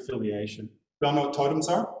totemic affiliation. You all know what totems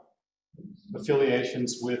are?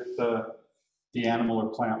 Affiliations with the animal or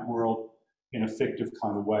plant world in a fictive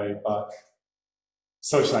kind of way, but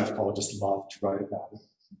social anthropologists love to write about it.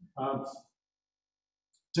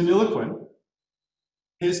 Deniliquin,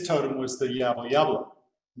 his totem was the Yabba Yabba.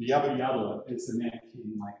 The Yabba Yabba is the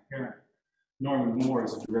Nanking-like parent. Norman Moore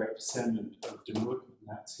is a direct descendant of Deniliquin.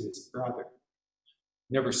 That's his brother.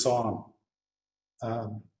 Never saw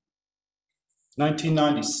him.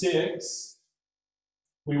 1996,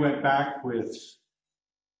 we went back with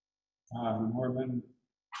Norman.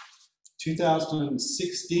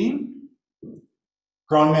 2016,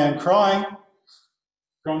 grown man crying.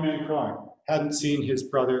 Grown man crying. Hadn't seen his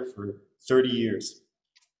brother for 30 years.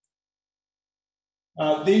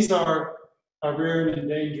 These are a rare and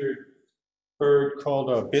endangered bird called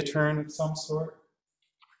a bittern of some sort.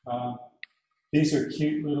 These are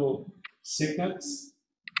cute little cygnets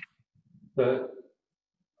that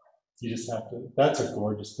you just have to, that's a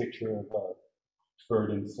gorgeous picture of a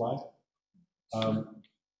bird in flight.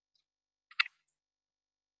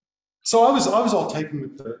 So I was all taken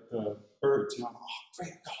with the birds. You know, oh,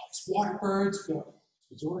 great, got all these water birds, we've got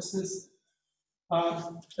resources.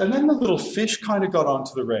 And then the little fish kind of got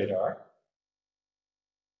onto the radar.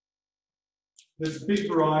 There's a big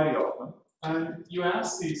variety of them. And you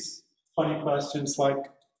ask these funny questions like,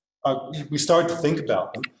 we started to think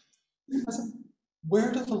about them. I said,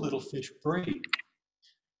 where do the little fish breed?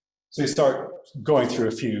 So you start going through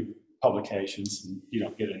a few publications and you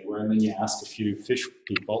don't get anywhere. And then you ask a few fish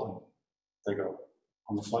people and they go,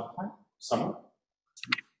 on the floodplain, somewhere.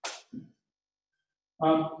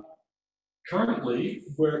 Currently,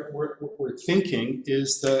 what we're thinking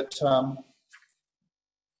is that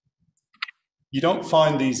you don't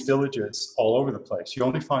find these villages all over the place. You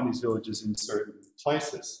only find these villages in certain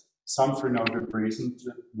places. Some for no good reason.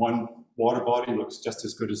 One water body looks just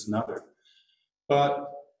as good as another. But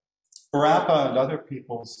Barapa and other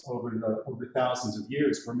peoples over thousands of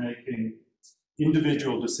years were making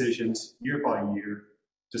individual decisions year by year,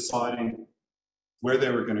 deciding where they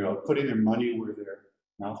were going to go, putting their money where their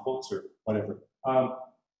mouth was or whatever.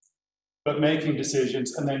 But making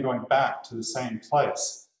decisions and then going back to the same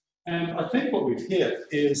place. And I think what we've hit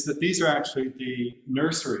is that these are actually the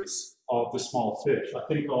nurseries of the small fish. I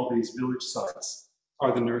think all these village sites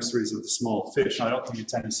are the nurseries of the small fish. And I don't think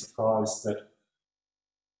it's any surprise that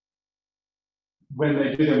when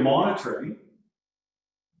they do their monitoring,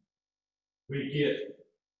 we get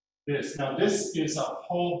this. Now this is a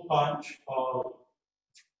whole bunch of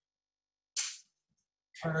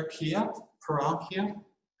parakia,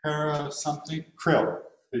 para something, krill.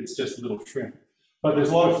 It's just a little shrimp. But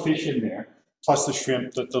there's a lot of fish in there, plus the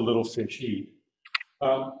shrimp that the little fish eat.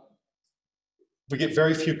 We get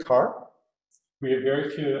very few carp. We get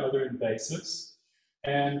very few other invasives.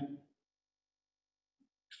 And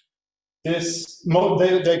this,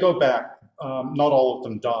 they go back. Not all of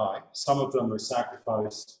them die. Some of them are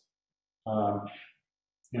sacrificed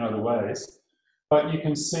in other ways. But you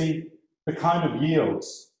can see the kind of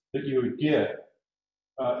yields that you would get,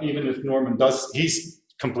 even if Norman does, he's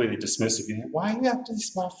completely dismissive. You know, why are you after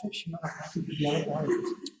these small fish? You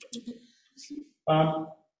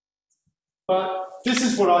know, but this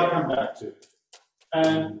is what I come back to.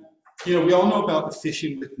 And, you know, we all know about the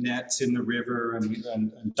fishing with nets in the river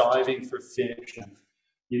and diving for fish. And,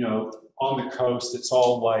 you know, on the coast, it's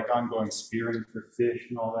all like, I'm going spearing for fish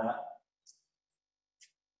and all that.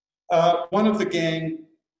 One of the gang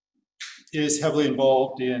is heavily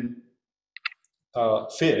involved in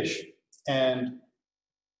fish, and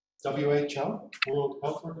WHO, World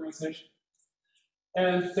Health Organization,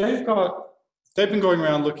 and they've been going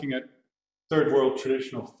around looking at third world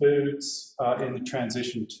traditional foods in the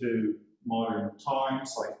transition to modern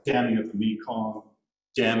times, like damming of the Mekong,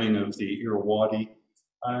 damming of the Irrawaddy,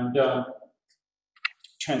 and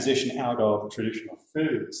transition out of traditional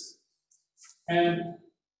foods. And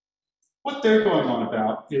what they're going on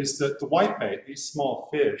about is that the whitebait, these small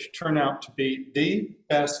fish, turn out to be the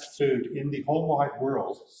best food in the whole wide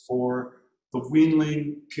world for the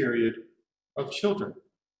weanling period of children.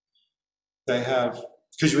 They have,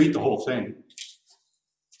 because you eat the whole thing.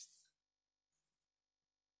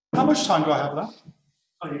 How much time do I have left?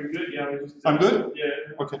 Oh, you're good, yeah. I'm good?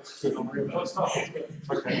 Yeah. Okay, good. Don't worry about it.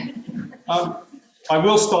 Okay. I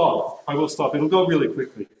will stop. I will stop. It'll go really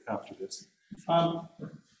quickly after this.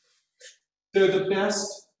 They're the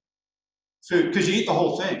best food because you eat the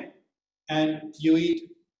whole thing, and you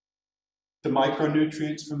eat the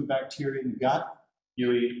micronutrients from the bacteria in the gut.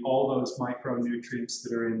 You eat all those micronutrients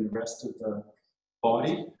that are in the rest of the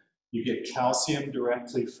body. You get calcium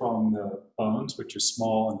directly from the bones, which are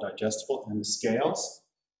small and digestible, and the scales,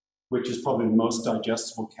 which is probably the most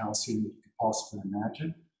digestible calcium that you could possibly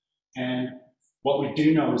imagine. And what we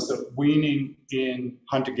do know is that weaning in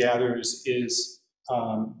hunter-gatherers is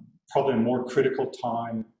probably a more critical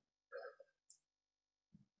time.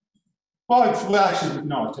 Well, actually,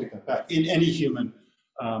 no, I take that back. In any human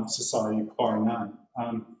society, bar none,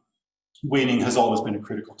 weaning has always been a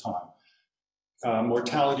critical time.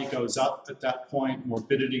 Mortality goes up at that point,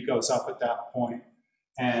 morbidity goes up at that point,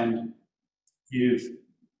 and you've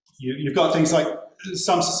got things like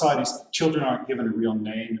some societies, children aren't given a real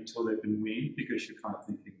name until they've been weaned because you're kind of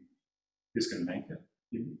thinking, who's going to make it?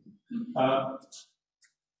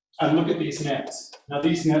 And look at these nets. Now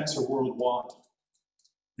these nets are worldwide.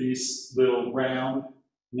 These little round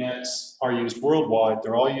nets are used worldwide.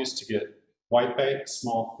 They're all used to get whitebait,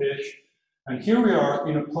 small fish. And here we are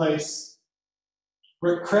in a place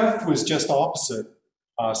where Kreft was just opposite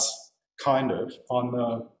us, kind of, on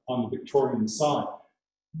the Victorian side.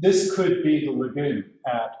 This could be the lagoon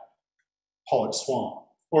at Pulitj Swamp,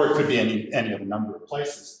 or it could be any of a number of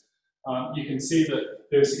places. You can see that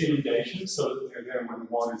there's inundation, so they're there when the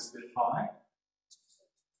water's a bit high.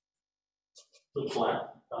 The black,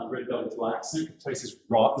 red-bellied black snake. The place is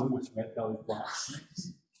rotten with red-bellied black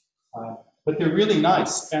snakes. But they're really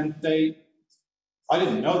nice, and I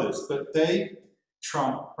didn't know this, but they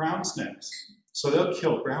trump brown snakes. So they'll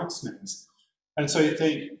kill brown snakes. And so you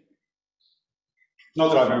think, not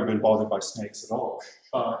that I've ever been bothered by snakes at all,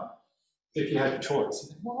 if you had a choice, you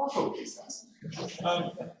think, well, I'll go with these guys.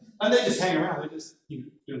 And they just hang around, they just do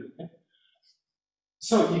the thing.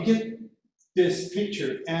 So you get this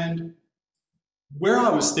picture, and where I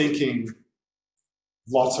was thinking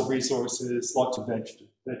lots of resources, lots of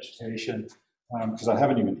vegetation, because I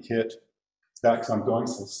haven't even hit that because I'm going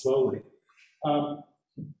so slowly.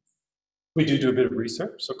 We do a bit of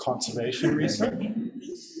research, so conservation research.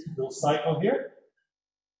 Little cycle here.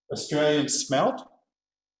 Australian smelt.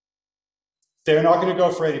 They're not going to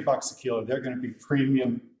go for $80 a kilo. They're going to be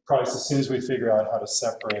premium price as soon as we figure out how to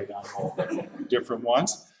separate out all the different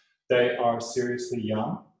ones. They are seriously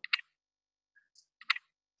young.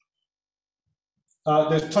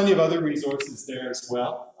 There's plenty of other resources there as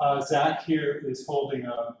well. Zach here is holding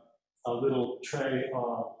a little tray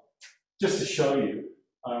just to show you.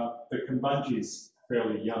 The Kumbunji's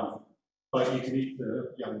fairly young, but you can eat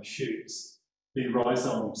the young shoots. The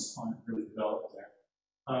rhizomes aren't really developed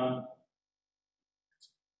there.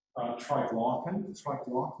 Try Glaucon,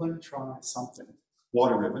 try something.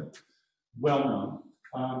 Water ribbon, well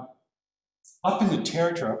known. Up in the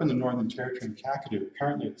territory, up in the northern territory in Kakadu,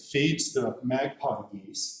 apparently it feeds the magpie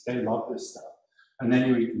geese. They love this stuff. And then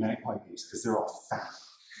you eat magpie geese because they're all fat,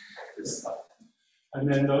 this stuff. And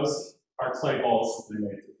then those are clay balls that they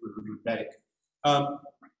make that we bake.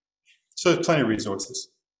 So there's plenty of resources.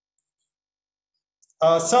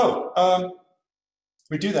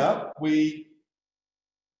 We do that. We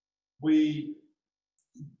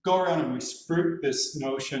go around and we spruik this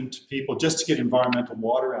notion to people just to get environmental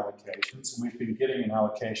water allocations. And we've been getting an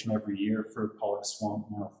allocation every year for Pulitj Swamp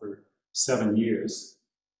now for 7 years.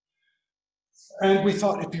 And we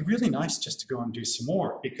thought it'd be really nice just to go and do some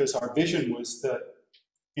more, because our vision was that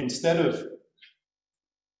instead of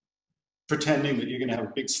pretending that you're going to have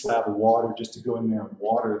a big slab of water just to go in there and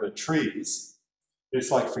water the trees, it's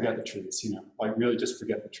like, forget the trees, you know, like really just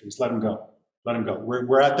forget the trees, let them go, let them go.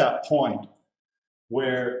 We're at that point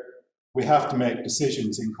where we have to make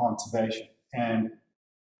decisions in conservation. And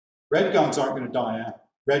Red gums aren't going to die out.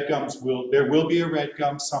 Red gums there will be a red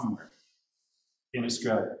gum somewhere in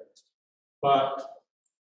Australia. But,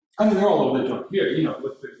 I mean, they're all over the joint here, you know,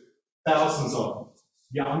 with the thousands of them.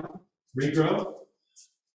 Young, regrowth.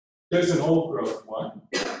 There's an old growth one,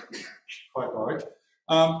 quite large.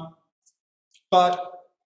 But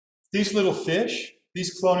these little fish,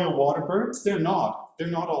 these colonial water birds, they're not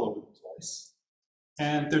all over the place.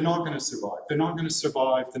 And they're not going to survive. They're not going to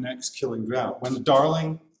survive the next killing drought. When the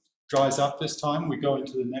Darling dries up this time, we go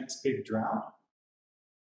into the next big drought.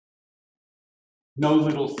 No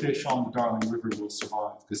little fish on the Darling River will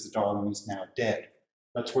survive because the Darling is now dead.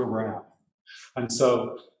 That's where we're at. And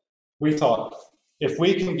so we thought, if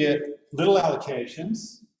we can get little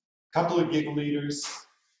allocations, a couple of gigaliters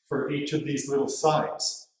for each of these little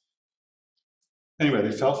sites. Anyway,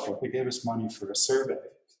 they fell for it. They gave us money for a survey.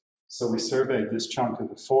 So we surveyed this chunk of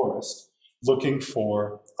the forest looking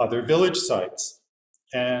for other village sites.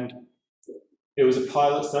 And it was a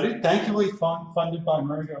pilot study, thankfully funded by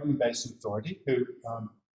Murray-Darling Basin Authority, who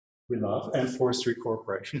we love, and Forestry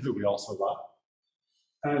Corporation, who we also love.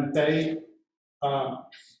 And they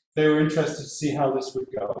were interested to see how this would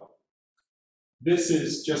go. This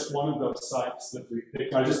is just one of those sites that we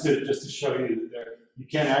picked. I just did it just to show you that you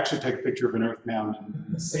can't actually take a picture of an earth mound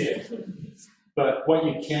and see it. But what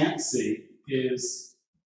you can't see is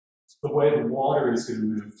the way the water is going to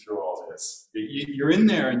move through all this. You're in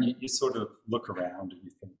there and you sort of look around and you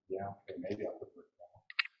think, yeah, okay, maybe I could look around.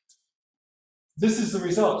 This is the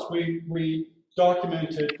results. We've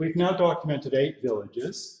now documented 8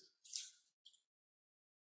 villages,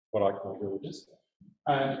 what I call villages,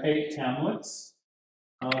 and 8 hamlets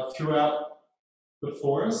throughout the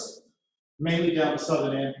forest, mainly down the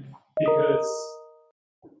southern end, because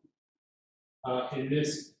in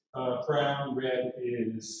this brown, red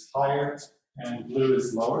is higher and blue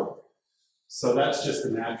is lower. So that's just the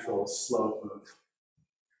natural slope of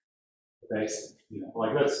the basin. You know,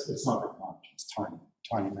 like it's not very much, it's tiny,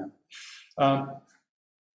 tiny amount.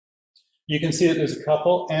 You can see that there's a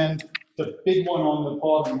couple, and the big one on the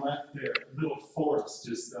bottom left there, Little Forest,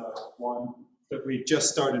 is the one that we just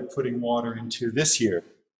started putting water into this year.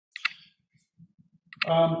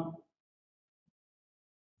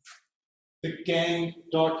 The gang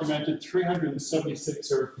documented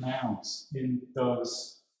 376 earth mounds in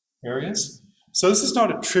those areas. So this is not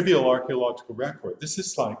a trivial archaeological record. This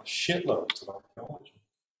is like shitloads of archaeology.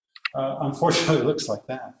 Unfortunately, it looks like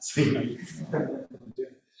that. So, you know,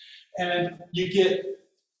 and you get,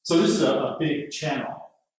 so this is a big channel,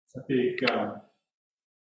 a big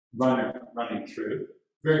running through,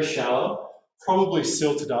 very shallow, probably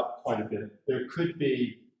silted up quite a bit. There could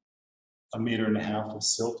be 1.5 meters of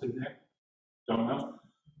silt in there. Don't know,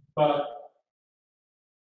 but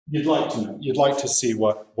you'd like to know. You'd like to see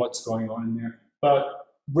what's going on in there. But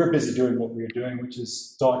we're busy doing what we're doing, which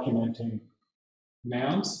is documenting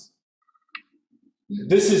mounds.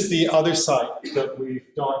 This is the other site that we've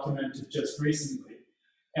documented just recently,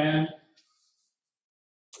 and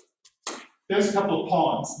there's a couple of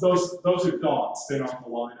ponds. Those are dots. They're not the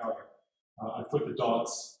LiDAR. I put the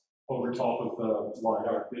dots over top of the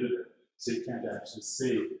LiDAR bit of it, so you can't actually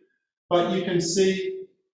see. But you can see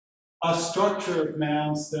a structure of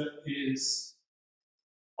mounds that is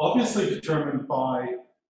obviously determined by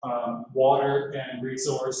water and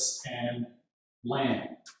resource and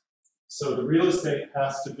land. So the real estate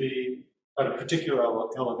has to be at a particular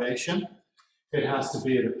elevation. It has to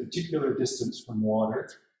be at a particular distance from water.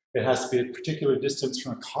 It has to be at a particular distance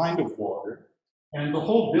from a kind of water. And the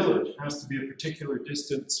whole village has to be a particular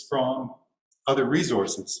distance from other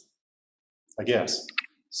resources, I guess.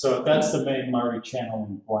 So that's the main Murray Channel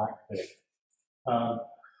in black there.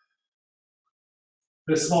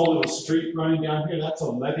 This small little street running down here, that's a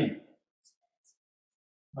levee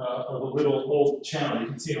of a little old channel. You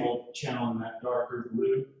can see an old channel in that darker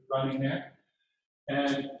blue running there.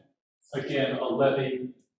 And again, a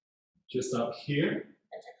levee just up here.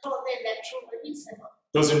 Call them natural levees.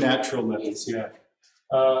 Those are natural levees, yeah.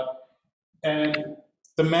 And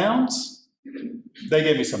the mounds, they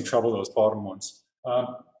gave me some trouble, those bottom ones.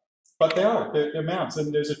 But they're mounds,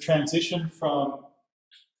 and there's a transition from,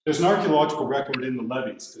 there's an archaeological record in the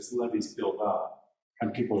levees, because the levees build up,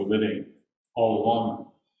 and people are living all along them.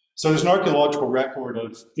 So there's an archaeological record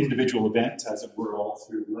of individual events, as it were, all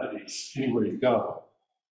through levees, anywhere you go.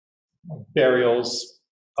 Burials,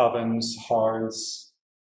 ovens, hearths,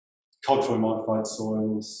 culturally modified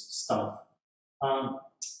soils, stuff.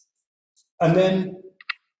 And then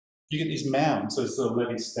you get these mounds as the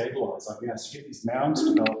levees stabilize, I guess. You get these mounds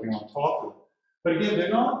developing on top of it. But again, they're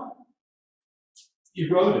not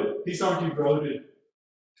eroded. These aren't eroded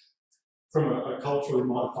from a culturally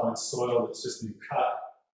modified soil that's just been cut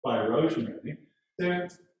by erosion, really. They're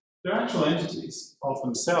actual entities of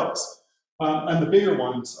themselves. And the bigger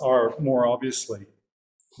ones are more obviously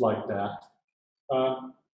like that.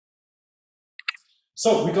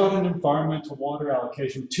 So we got an environmental water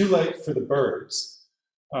allocation too late for the birds.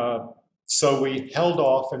 So we held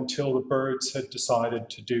off until the birds had decided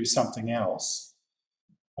to do something else.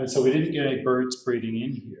 And so we didn't get any birds breeding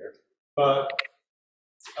in here. But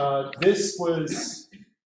this was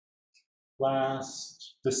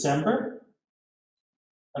last December.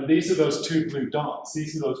 And these are those two blue dots.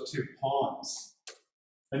 These are those two ponds.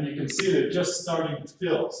 And you can see they're just starting to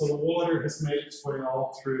fill. So the water has made its way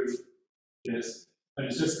all through this. And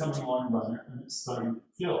it's just coming along runner, and it's starting to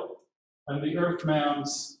fill. And the earth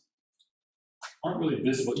mounds aren't really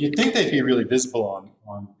visible. You'd think they'd be really visible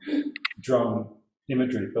on drone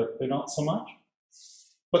imagery, but they're not so much.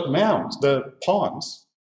 But the mounds, the ponds,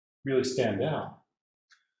 really stand out.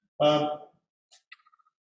 Blah,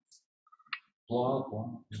 blah, blah.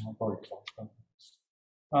 I've already talked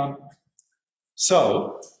about this.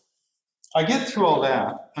 So I get through all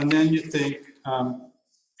that, and then you think,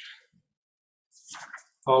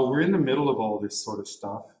 oh, we're in the middle of all this sort of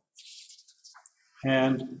stuff.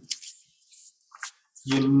 And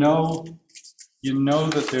you know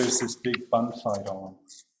that there's this big bun fight on.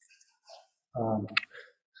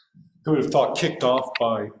 Who would have thought kicked off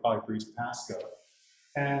by Bruce Pascoe.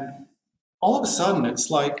 And all of a sudden it's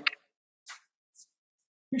like,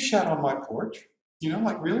 you shat on my porch. You know,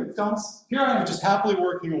 like really, guys? Here I am just happily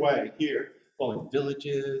working away here, all the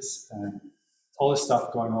villages and all this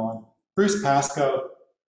stuff going on. Bruce Pascoe,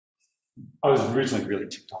 I was originally really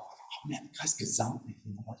ticked off. Oh man, the guy's gazumping.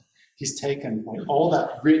 You know? He's taken like all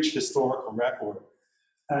that rich historical record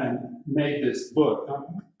and made this book.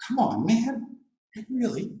 Come on, man,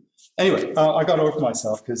 really? Anyway, I got over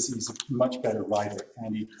myself because he's a much better writer,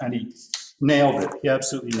 and he nailed it. He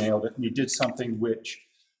absolutely nailed it, and he did something which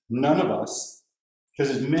none of us,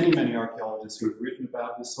 because there's many archaeologists who have written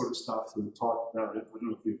about this sort of stuff, who have talked about it. I don't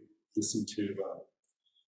know if you've listened to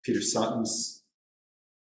Peter Sutton's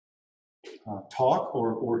talk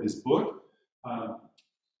or his book.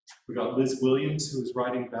 We got Liz Williams, who was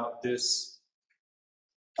writing about this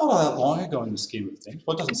not all that long ago in the scheme of things.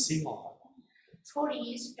 Well, it doesn't seem long. 40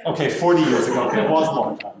 years ago. Okay, 40 years ago. Okay, it was a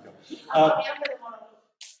long time ago.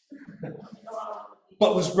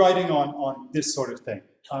 But was writing on this sort of thing.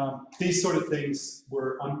 These sort of things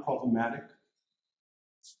were unproblematic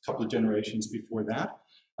a couple of generations before that.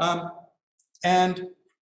 And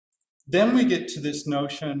then we get to this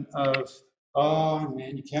notion of, oh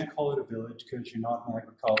man, you can't call it a village because you're not an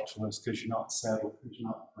agriculturalist, because you're not settled, because you're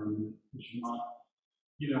not permanent, because you're not,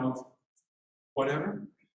 you know, whatever.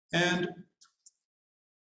 And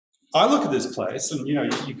I look at this place, and you know,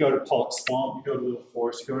 you go to Pulitj Swamp, you go to Little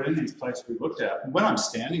Forest, you go to any of these places we looked at, and when I'm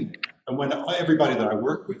standing there, and when everybody that I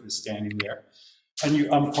work with is standing there, and you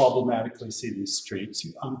unproblematically see these streets,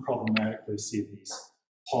 you unproblematically see these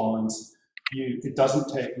ponds, it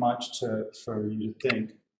doesn't take much for you to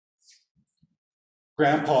think,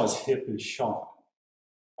 Grandpa's hip is shot,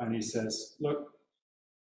 and he says, look,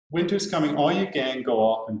 winter's coming, all you gang go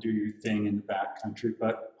off and do your thing in the back country,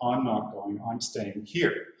 but I'm not going, I'm staying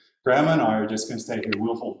here. Grandma and I are just going to stay here,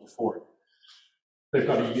 we'll hold the fort. They've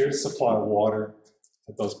got a year's supply of water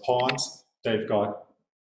at those ponds. They've got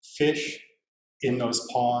fish in those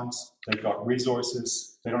ponds. They've got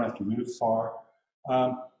resources. They don't have to move far.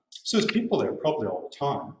 So there's people there probably all the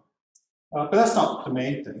time. But that's not the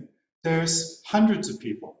main thing. There's hundreds of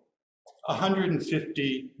people,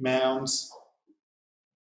 150 mounds.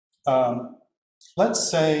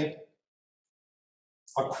 Let's say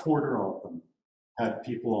a quarter of them had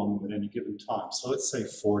people on them at any given time. So let's say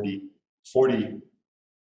 40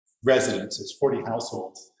 residences, 40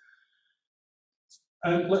 households.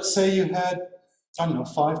 And let's say you had, I don't know,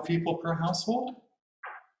 5 people per household.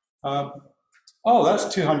 Oh,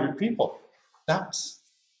 that's 200 people. That's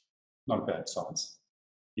not a bad size,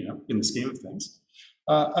 you know, in the scheme of things.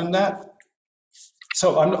 And that,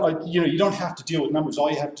 so you know, you don't have to deal with numbers.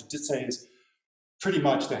 All you have to say is pretty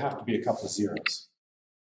much there have to be a couple of zeros.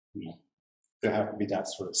 You know, there have to be that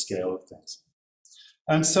sort of scale of things.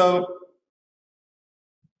 And so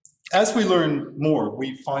as we learn more,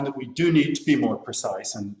 we find that we do need to be more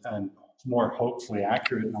precise and more hopefully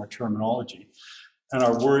accurate in our terminology. And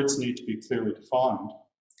our words need to be clearly defined.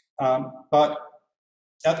 But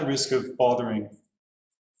at the risk of bothering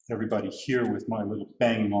everybody here with my little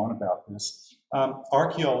banging on about this,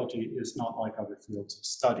 archaeology is not like other fields of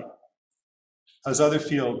study. As other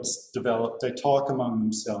fields develop, they talk among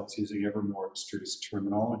themselves using ever more abstruse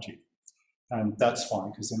terminology. And that's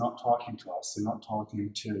fine, because they're not talking to us, they're not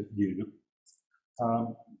talking to you.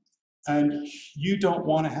 And you don't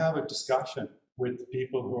want to have a discussion with the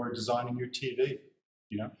people who are designing your TV.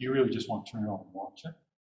 You know, you really just want to turn it on and watch it.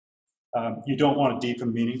 You don't want to deep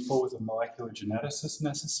and meaningful with a molecular geneticist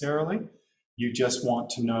necessarily. You just want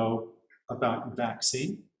to know about your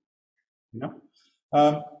vaccine, you know.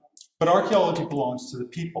 But archaeology belongs to the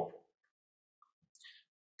people.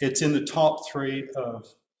 It's in the top 3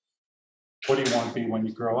 of what do you want to be when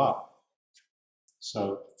you grow up.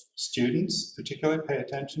 So students, particularly, pay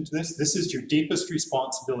attention to this. This is your deepest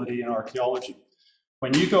responsibility in archaeology.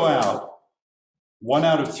 When you go out, 1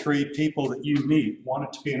 out of 3 people that you meet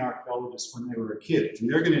wanted to be an archaeologist when they were a kid.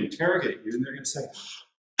 And they're going to interrogate you and they're going to say,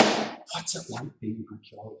 what's it like being an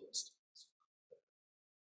archaeologist?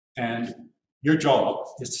 And your job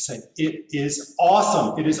is to say, it is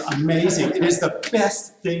awesome, it is amazing, it is the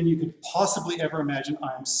best thing you could possibly ever imagine.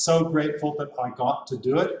 I am so grateful that I got to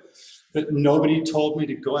do it, that nobody told me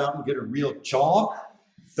to go out and get a real job,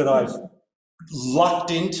 that I've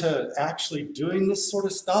lucked into actually doing this sort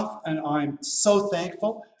of stuff, and I'm so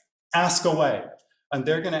thankful. Ask away. And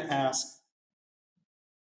they're going to ask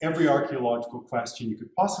every archaeological question you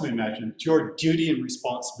could possibly imagine. It's your duty and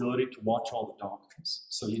responsibility to watch all the documents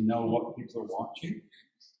so you know what people are watching.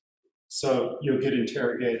 So you'll get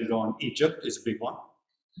interrogated on Egypt is a big one.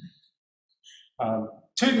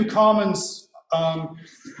 Tutankhamun's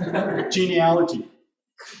genealogy,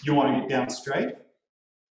 you want to get down straight.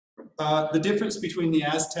 The difference between the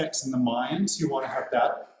Aztecs and the Mayans, you want to have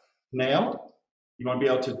that nailed. You want to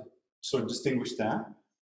be able to sort of distinguish that.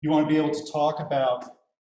 You want to be able to talk about,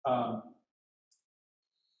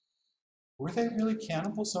 were they really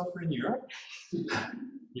cannibals over in Europe?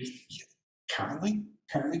 Apparently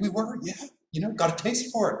we were, yeah. You know, got a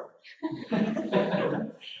taste for it.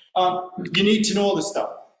 You need to know all this stuff.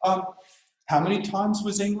 How many times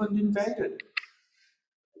was England invaded?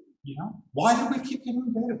 You know, why did we keep getting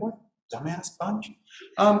invaded? What dumbass bunch?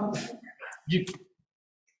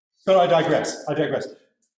 But I digress.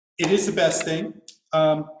 It is the best thing.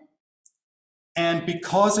 And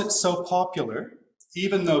because it's so popular,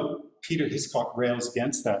 even though Peter Hiscock rails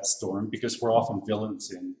against that storm, because we're often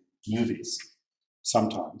villains in movies,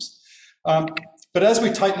 sometimes. But as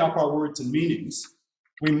we tighten up our words and meanings,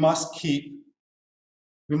 we must keep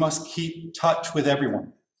touch with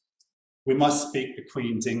everyone. We must speak the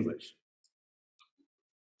Queen's English,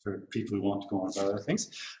 for people who want to go on about other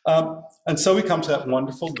things. And so we come to that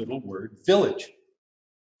wonderful little word, village.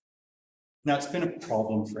 Now, it's been a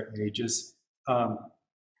problem for ages.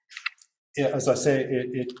 As I say,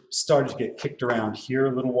 it started to get kicked around here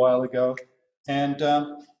a little while ago. And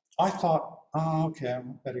I thought, oh, okay, I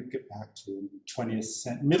better get back to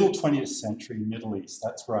middle 20th century Middle East.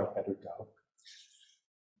 That's where I better go.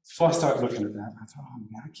 So I started looking at that, and I thought, oh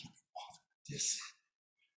man, I can't bother with this.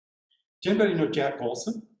 Do anybody know Jack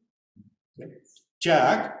Olson?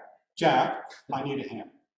 Jack, I need a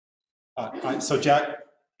hand. So Jack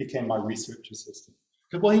became my research assistant.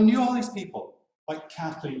 Well, he knew all these people, like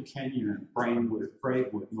Kathleen Kenyon and Braidwood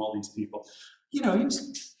and all these people. You know,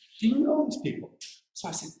 he knew all these people. So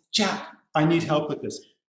I said, Jack, I need help with this.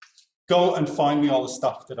 Go and find me all the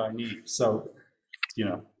stuff that I need. So, you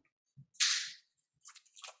know,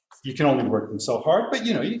 you can only work them so hard, but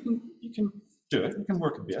you know, you can do it. You can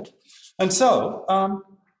work a bit. And so,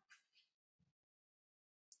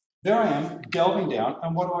 there I am, delving down,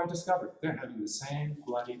 and what do I discover? They're having the same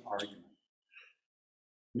bloody argument.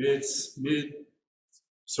 Mid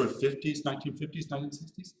sort of 50s, 1950s,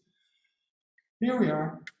 1960s. Here we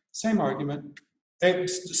are, same argument.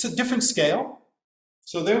 It's a different scale.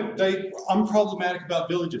 So I'm unproblematic about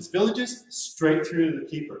villages. Villages, straight through to the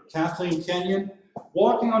keeper. Kathleen Kenyon,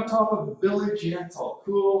 walking on top of the village, yeah, it's all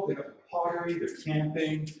cool. They got the pottery, they're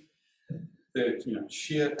camping, they're, you know,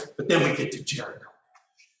 shit. But then we get to Jericho.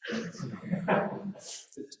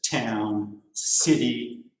 The town,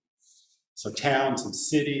 city. So towns and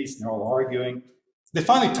cities, and they're all arguing. They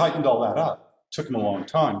finally tightened all that up. Took them a long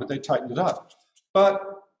time, but they tightened it up. But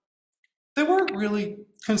they weren't really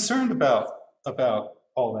concerned about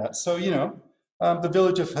all that. So, you know, the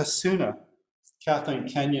village of Hassuna, Kathleen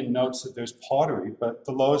Kenyon notes that there's pottery, but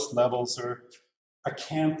the lowest levels are a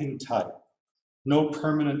camping type, no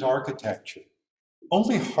permanent architecture,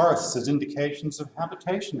 only hearths as indications of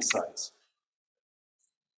habitation sites.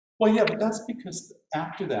 Well, yeah, but that's because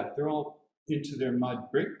after that, they're all into their mud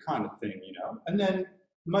brick kind of thing, you know, and then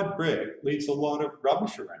mud brick leaves a lot of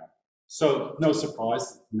rubbish around. So no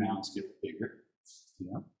surprise that the mounds get bigger,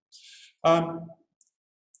 you know.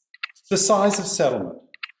 The size of settlement.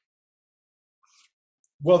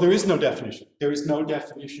 Well, there is no definition. There is no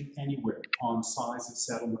definition anywhere on size of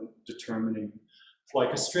settlement determining, like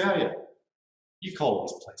Australia. You call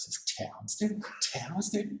these places towns. They're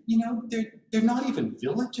towns. They're not even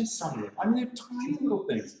villages. Some of them. I mean, they're tiny little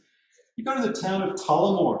things. You go to the town of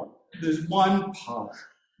Tullamore. There's one pub.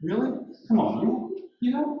 Really? Come on,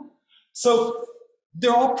 So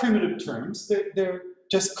they're all primitive terms. They're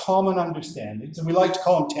just common understandings, and we like to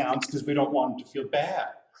call them towns because we don't want them to feel bad.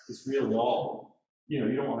 It's really all.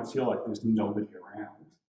 You don't want to feel like there's nobody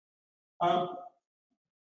around.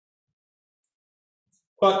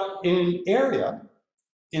 But in area,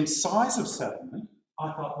 in size of settlement,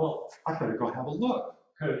 I thought, well, I better go have a look,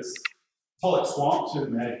 because Pulitj swamped to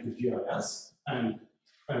Meg the GIS and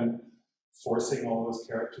forcing all those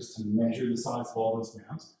characters to measure the size of all those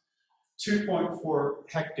mounds. 2.4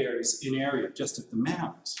 hectares in area just at the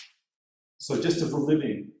mounds. So just of the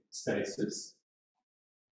living spaces.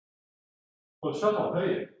 Well, shut up,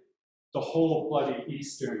 hey, the whole bloody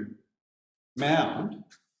eastern mound,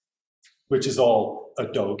 which is all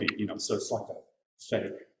adobe, so it's like a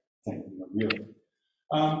fake thing, really.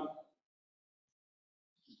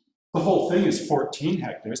 The whole thing is 14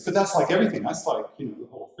 hectares, but that's like everything. That's like, the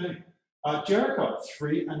whole thing. Jericho,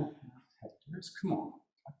 3.5 hectares. Come on,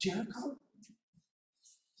 Jericho?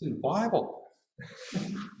 It's in the Bible.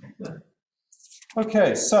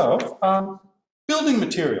 Okay, so building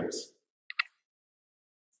materials.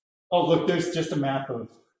 Oh, look, there's just a map of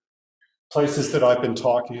places that I've been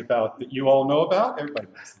talking about that you all know about. Everybody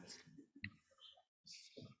knows this.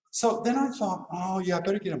 So then I thought, oh yeah, I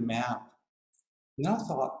better get a map. And then I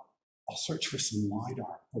thought, I'll search for some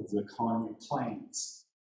LiDAR of the Conwy Plains.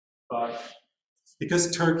 But because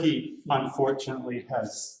Turkey, unfortunately,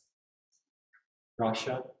 has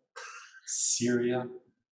Russia, Syria,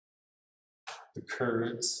 the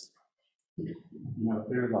Kurds,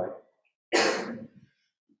 they're like,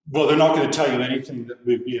 well, they're not going to tell you anything that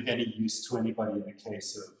would be of any use to anybody in the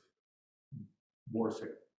case of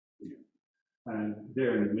warfare. And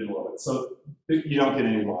they're in the middle of it. So you don't get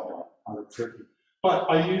any LiDAR out of Turkey. But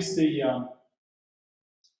I use the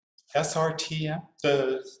SRTM,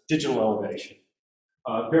 the digital elevation,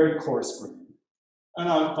 very coarse grain. And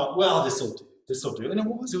I thought, well, this'll do. And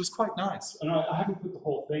it was quite nice. And I haven't put the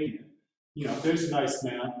whole thing in. There's a nice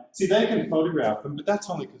mound. See, they can photograph them, but that's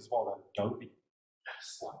only because of all that adobe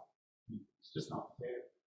stuff. It's just not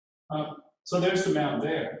fair. So there's the mound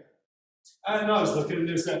there. And I was looking, and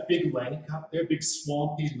there's that big lake up there, big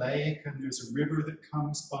swampy lake, and there's a river that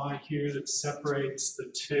comes by here that separates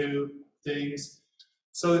the two things.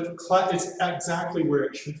 So it's exactly where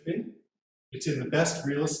it should be. It's in the best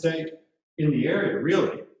real estate in the area,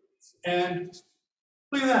 really. And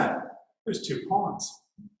look at that, there's 2 ponds.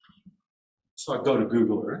 So I go to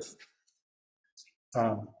Google Earth.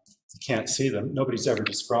 You can't see them, nobody's ever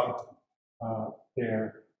described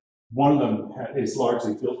them. One of them is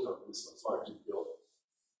largely built over. This one's largely built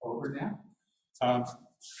over now.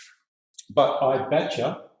 But I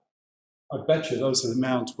betcha those are the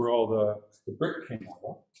mounds where all the brick came out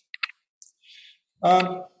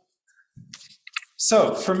of.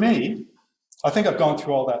 So for me, I think I've gone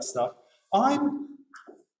through all that stuff. I'm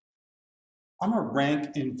a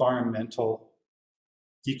rank environmental,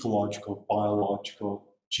 ecological, biological,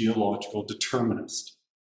 geological determinist.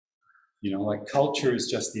 Like culture is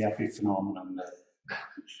just the epiphenomenon that,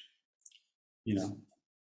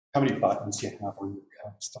 how many buttons you have on your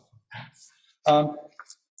cup, stuff like that.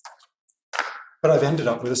 But I've ended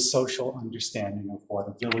up with a social understanding of what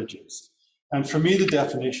a village is. And for me, the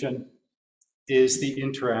definition is the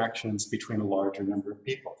interactions between a larger number of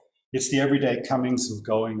people. It's the everyday comings and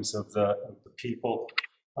goings of the people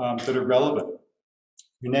that are relevant.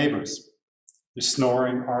 Your neighbors, they're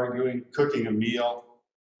snoring, arguing, cooking a meal,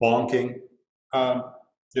 bonking.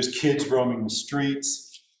 There's kids roaming the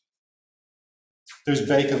streets. There's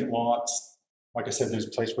vacant lots. Like I said, there's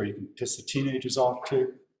a place where you can piss the teenagers off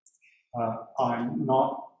to. I'm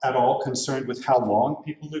not at all concerned with how long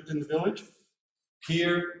people lived in the village.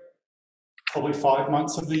 Here, probably 5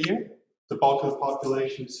 months of the year. The bulk of the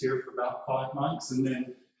population is here for about 5 months and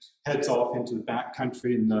then heads off into the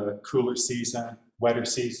backcountry in the cooler season, wetter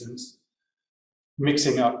seasons,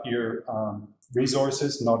 mixing up your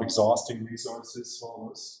resources, not exhausting resources, all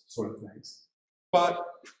those sort of things. But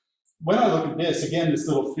when I look at this, again, this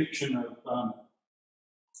little fiction of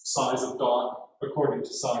size of dot according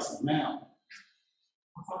to size of mound,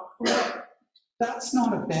 I thought, well, that's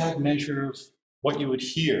not a bad measure of what you would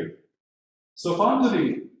hear. So if I'm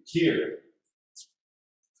living here,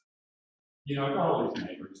 I got all these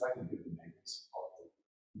neighbors, I can do the neighbors.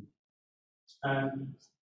 And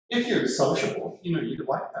if you're sociable, you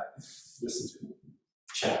like that. Listen to them,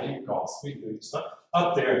 chatting, gossiping, doing stuff.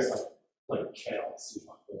 Up there it's like chaos, you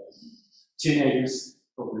know, teenagers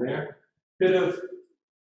over there. Bit of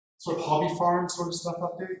sort of hobby farm sort of stuff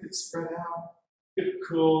up there, a bit spread out, a bit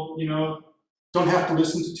cool, you know, don't have to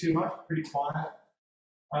listen to too much, pretty quiet.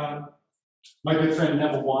 My good friend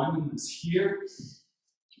Neville Wyman is here.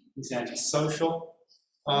 He's antisocial.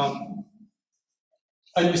 And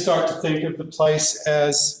you start to think of the place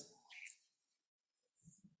as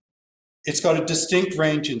it's got a distinct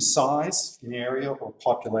range in size, in area, or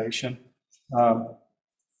population.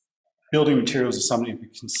 Building materials are something to be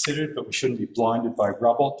considered, but we shouldn't be blinded by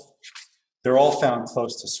rubble. They're all found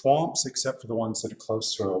close to swamps, except for the ones that are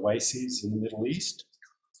close to oases in the Middle East.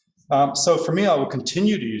 So for me, I will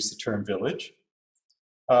continue to use the term village,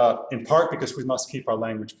 in part because we must keep our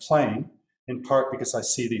language plain, in part because I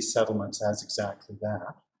see these settlements as exactly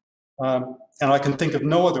that. And I can think of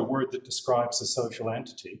no other word that describes a social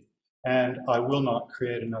entity, and I will not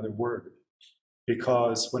create another word,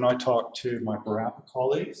 because when I talk to my Barapa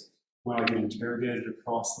colleagues, when I get interrogated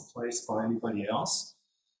across the place by anybody else,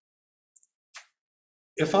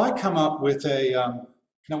 if I come up with a,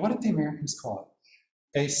 now what did the Americans call it?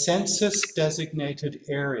 A census-designated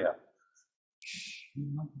area.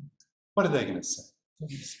 What are they going to say?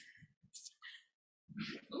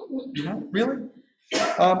 You know, really?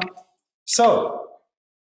 So,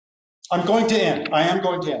 I'm going to end. I am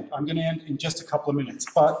going to end. I'm going to end in just a couple of minutes.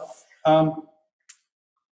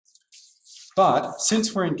 But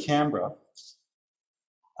since we're in Canberra,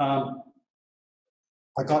 I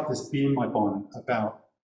got this bee in my bonnet about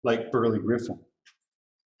Lake Burley Griffin.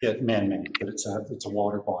 It's man-made, but it's a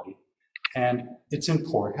water body, and it's in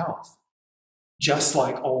poor health, just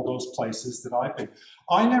like all those places that I've been.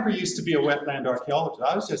 I never used to be a wetland archaeologist.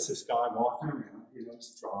 I was just this guy walking around, you know,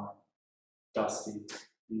 it's dry, dusty.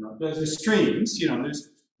 You know, there's streams, you know, there's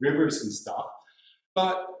rivers and stuff,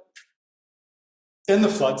 but then the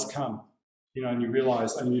floods come, you know, and you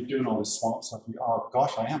realize, and you're doing all this swamp stuff, and you, oh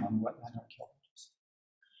gosh, I'm a wetland archaeologist.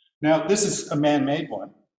 Now, this is a man-made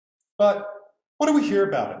one, but what do we hear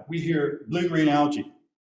about it? We hear blue-green algae,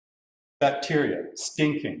 bacteria,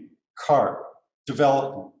 stinking, carp,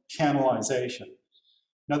 development, canalization.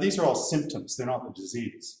 Now, these are all symptoms, they're not the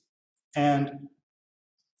disease. And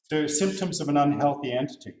they're symptoms of an unhealthy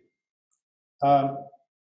entity. Now,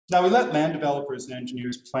 we let land developers and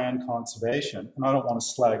engineers plan conservation, and I don't want to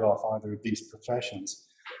slag off either of these professions.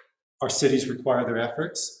 Our cities require their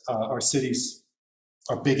efforts. Our cities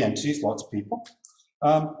are big entities, lots of people.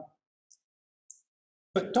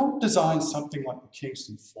 But don't design something like the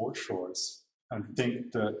Kingston foreshores and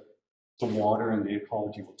think that the water and the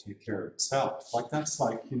ecology will take care of itself. Like, that's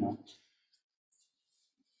like, you know,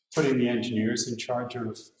 putting the engineers in charge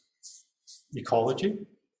of ecology.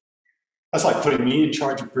 That's like putting me in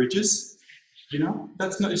charge of bridges, you know?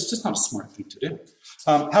 It's just not a smart thing to do.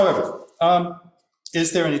 However,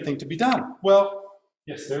 is there anything to be done? Well,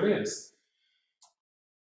 yes, there is.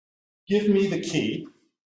 Give me the key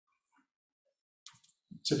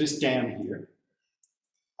to this dam here.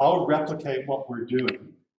 I'll replicate what we're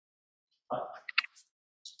doing.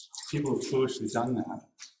 People have foolishly done that.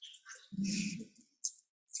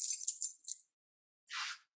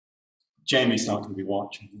 Jamie's not going to be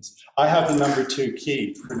watching this. I have the #2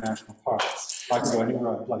 key for national parks. I can go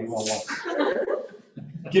anywhere I bloody well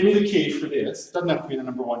want. Give me the key for this. Doesn't have to be the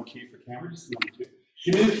 #1 key for Canberra, just the #2.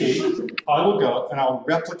 Give me the key. I will go and I'll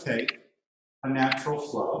replicate a natural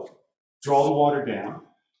flow, draw the water down,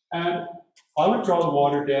 and I would draw the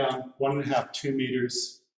water down 1.5, 2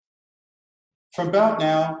 meters. From about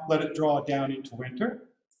now, let it draw down into winter,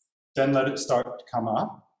 then let it start to come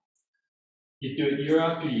up. You do it year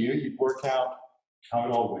after year, you work out how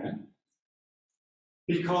it all went.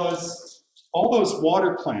 Because all those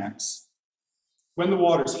water plants, when the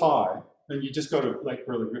water's high, and you just go to Lake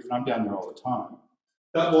Burley Griffin, I'm down there all the time,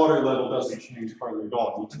 that water level doesn't change hardly at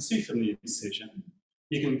all. You can see from the incision,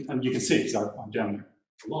 you can see because I'm down there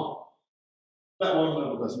a lot. That water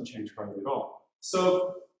level doesn't change hardly at all.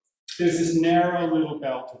 So there's this narrow little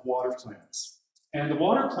belt of water plants. And the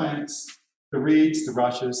water plants, the reeds, the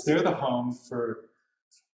rushes, they're the home for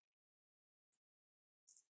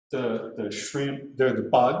the shrimp, they're the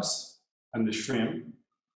bugs and the shrimp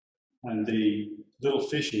and the little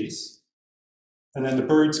fishies. And then the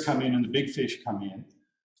birds come in and the big fish come in.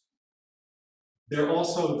 They're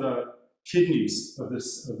also the kidneys of the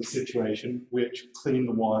situation, which clean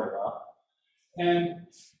the water up. And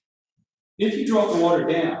if you drop the water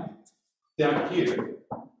down here,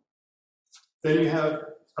 then you have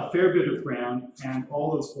a fair bit of ground and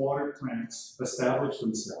all those water plants establish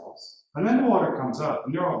themselves. And then the water comes up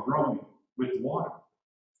and they're all growing with the water.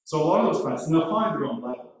 So a lot of those plants, and they'll find their own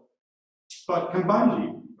level. But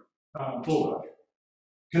Kambunji, bulrush,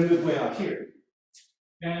 can live way out here.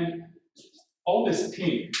 And all this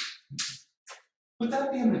pink, would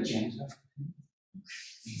that be a magenta?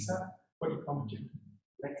 Is that what you call magenta?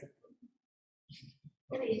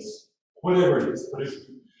 It is. Whatever it is. But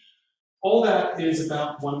all that is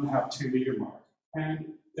about 1.5, 2 meter mark.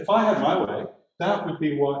 And if I had my way, that would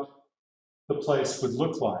be what the place would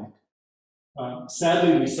look like.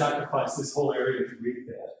 Sadly, we sacrificed this whole area to reed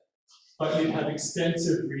bed, but you'd have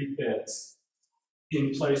extensive reed beds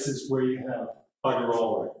in places where you have bugger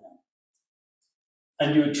all right now.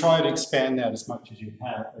 And you would try to expand that as much as you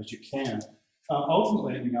can,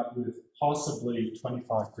 ultimately ending up with possibly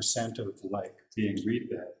 25% of the lake being reed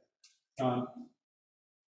bed.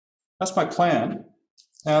 That's my plan.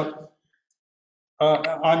 Now,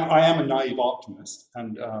 I am a naive optimist,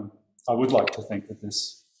 and I would like to think that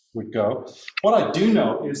this would go. What I do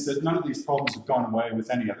know is that none of these problems have gone away with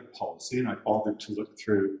any other policy, and I bothered to look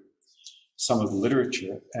through some of the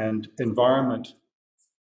literature, and environment,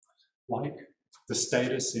 like the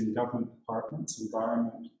status in government departments,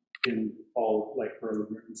 environment in all Lake Road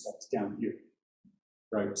written stuff down here,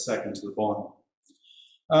 right, second to the bottom.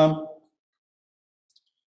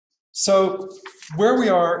 So where we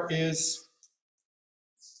are is,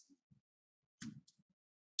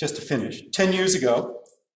 just to finish, 10 years ago,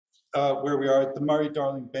 where we are, the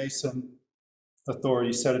Murray-Darling Basin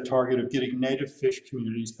Authority set a target of getting native fish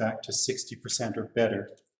communities back to 60% or better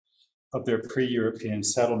of their pre-European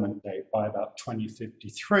settlement date by about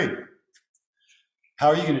 2053. How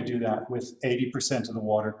are you going to do that with 80% of the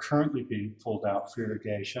water currently being pulled out for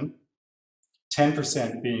irrigation,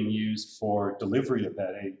 10% being used for delivery of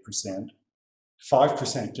that 80%,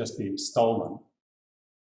 5% just being stolen,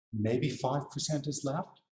 maybe 5% is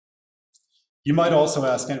left? You might also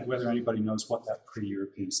ask whether anybody knows what that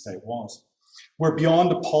pre-European state was. We're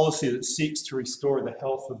beyond a policy that seeks to restore the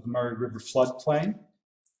health of the Murray River floodplain.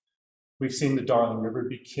 We've seen the Darling River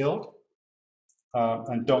be killed,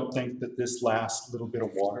 and don't think that this last little bit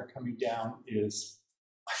of water coming down is,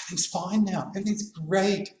 everything's fine now, everything's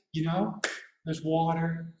great, you know? There's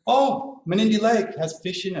water. Oh, Menindee Lake has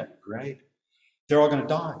fish in it, great. They're all gonna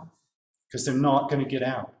die because they're not gonna get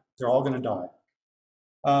out. They're all gonna die.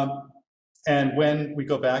 And when we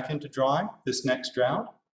go back into dry, this next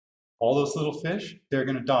drought, all those little fish, they're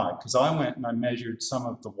gonna die. Because I went and I measured some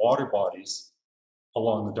of the water bodies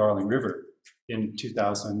along the Darling River in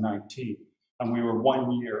 2019. And we were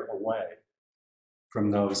 1 year away from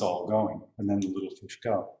those all going, and then the little fish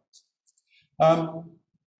go.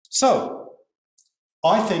 So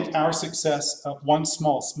I think our success of one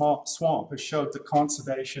small swamp has showed that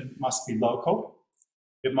conservation must be local,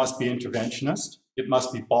 it must be interventionist, it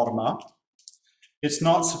must be bottom up. It's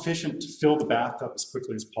not sufficient to fill the bathtub as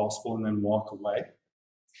quickly as possible and then walk away.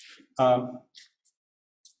 A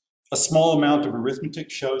small amount of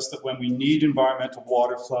arithmetic shows that when we need environmental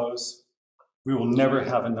water flows, we will never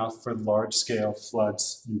have enough for large-scale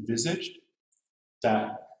floods envisaged.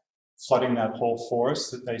 That flooding that whole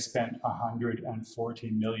forest that they spent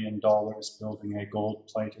 $140 million building a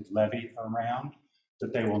gold-plated levee around,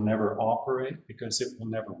 that they will never operate because it will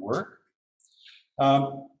never work.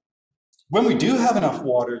 When we do have enough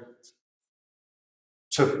water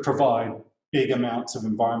to provide big amounts of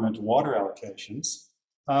environmental water allocations,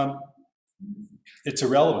 it's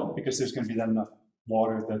irrelevant because there's going to be that enough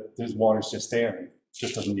water that there's water's just there. It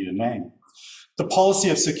just doesn't need a name. The policy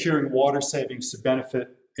of securing water savings to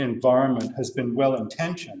benefit environment has been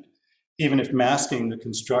well-intentioned, even if masking the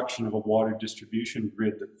construction of a water distribution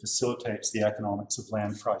grid that facilitates the economics of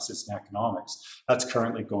land prices and economics. That's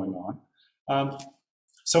currently going on.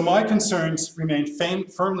 So my concerns remain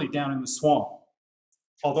firmly down in the swamp.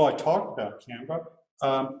 Although I talked about Canberra,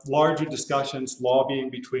 larger discussions,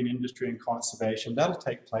 lobbying between industry and conservation, that'll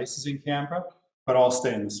take places in Canberra, but I'll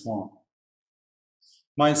stay in the swamp.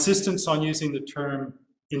 My insistence on using the term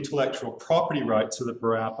intellectual property rights of the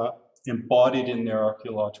Barapa embodied in their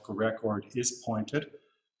archaeological record is pointed,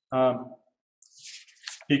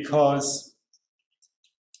 because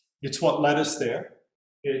it's what led us there.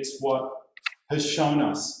 It's what has shown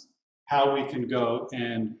us how we can go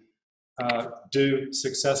and do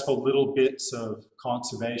successful little bits of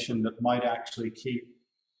conservation that might actually keep.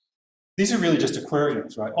 These are really just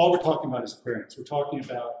aquariums, right? All we're talking about is aquariums. We're talking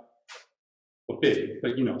about, well, big,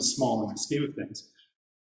 but you know, small in the scheme of things.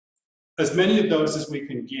 As many of those as we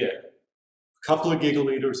can get, a couple of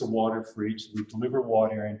gigaliters of water for each that we deliver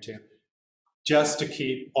water into, just to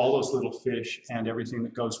keep all those little fish and everything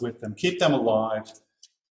that goes with them, keep them alive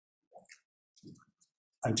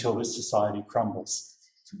until this society crumbles.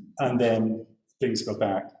 And then things go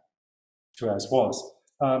back to as was.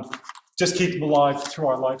 Just keep them alive through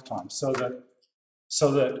our lifetime so that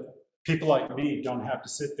people like me don't have to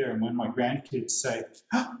sit there and when my grandkids say,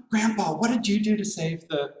 oh, Grandpa, what did you do to save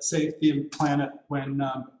the planet when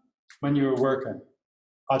you were working?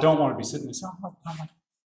 I don't want to be sitting there saying, oh,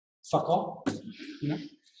 fuck off, you know?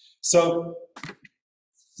 So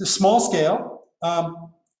the small scale,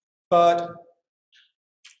 but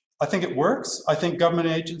I think it works. I think government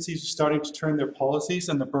agencies are starting to turn their policies,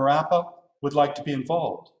 and the Barapa would like to be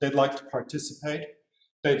involved. They'd like to participate.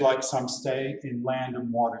 They'd like some stay in land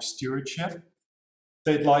and water stewardship.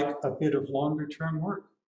 They'd like a bit of longer term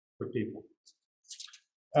work for people.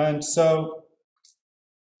 And so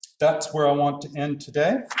that's where I want to end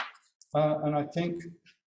today. And I think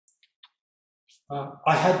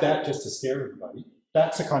I had that just to scare everybody.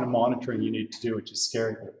 That's the kind of monitoring you need to do, which is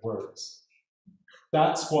scary, but it works.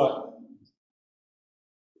 That's the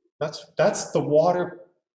water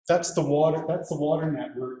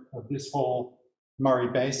network of this whole Murray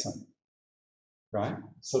Basin, right?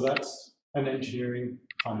 So that's an engineering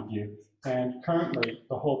point of view. And currently,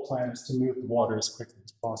 the whole plan is to move the water as quickly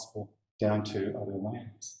as possible down to other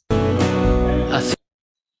lands. And,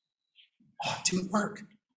 oh, it didn't work.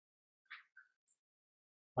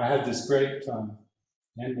 I had this great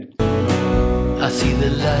ending. I see the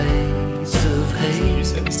lights of hay. You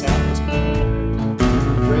said the sound was good.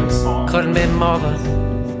 Great song. Couldn't be more than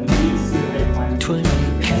And these two, they kind of- 20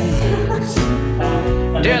 years.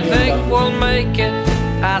 Do you think we'll make it?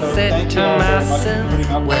 I said to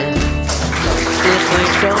myself, well, if we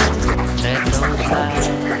don't, let those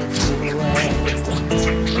lights go away.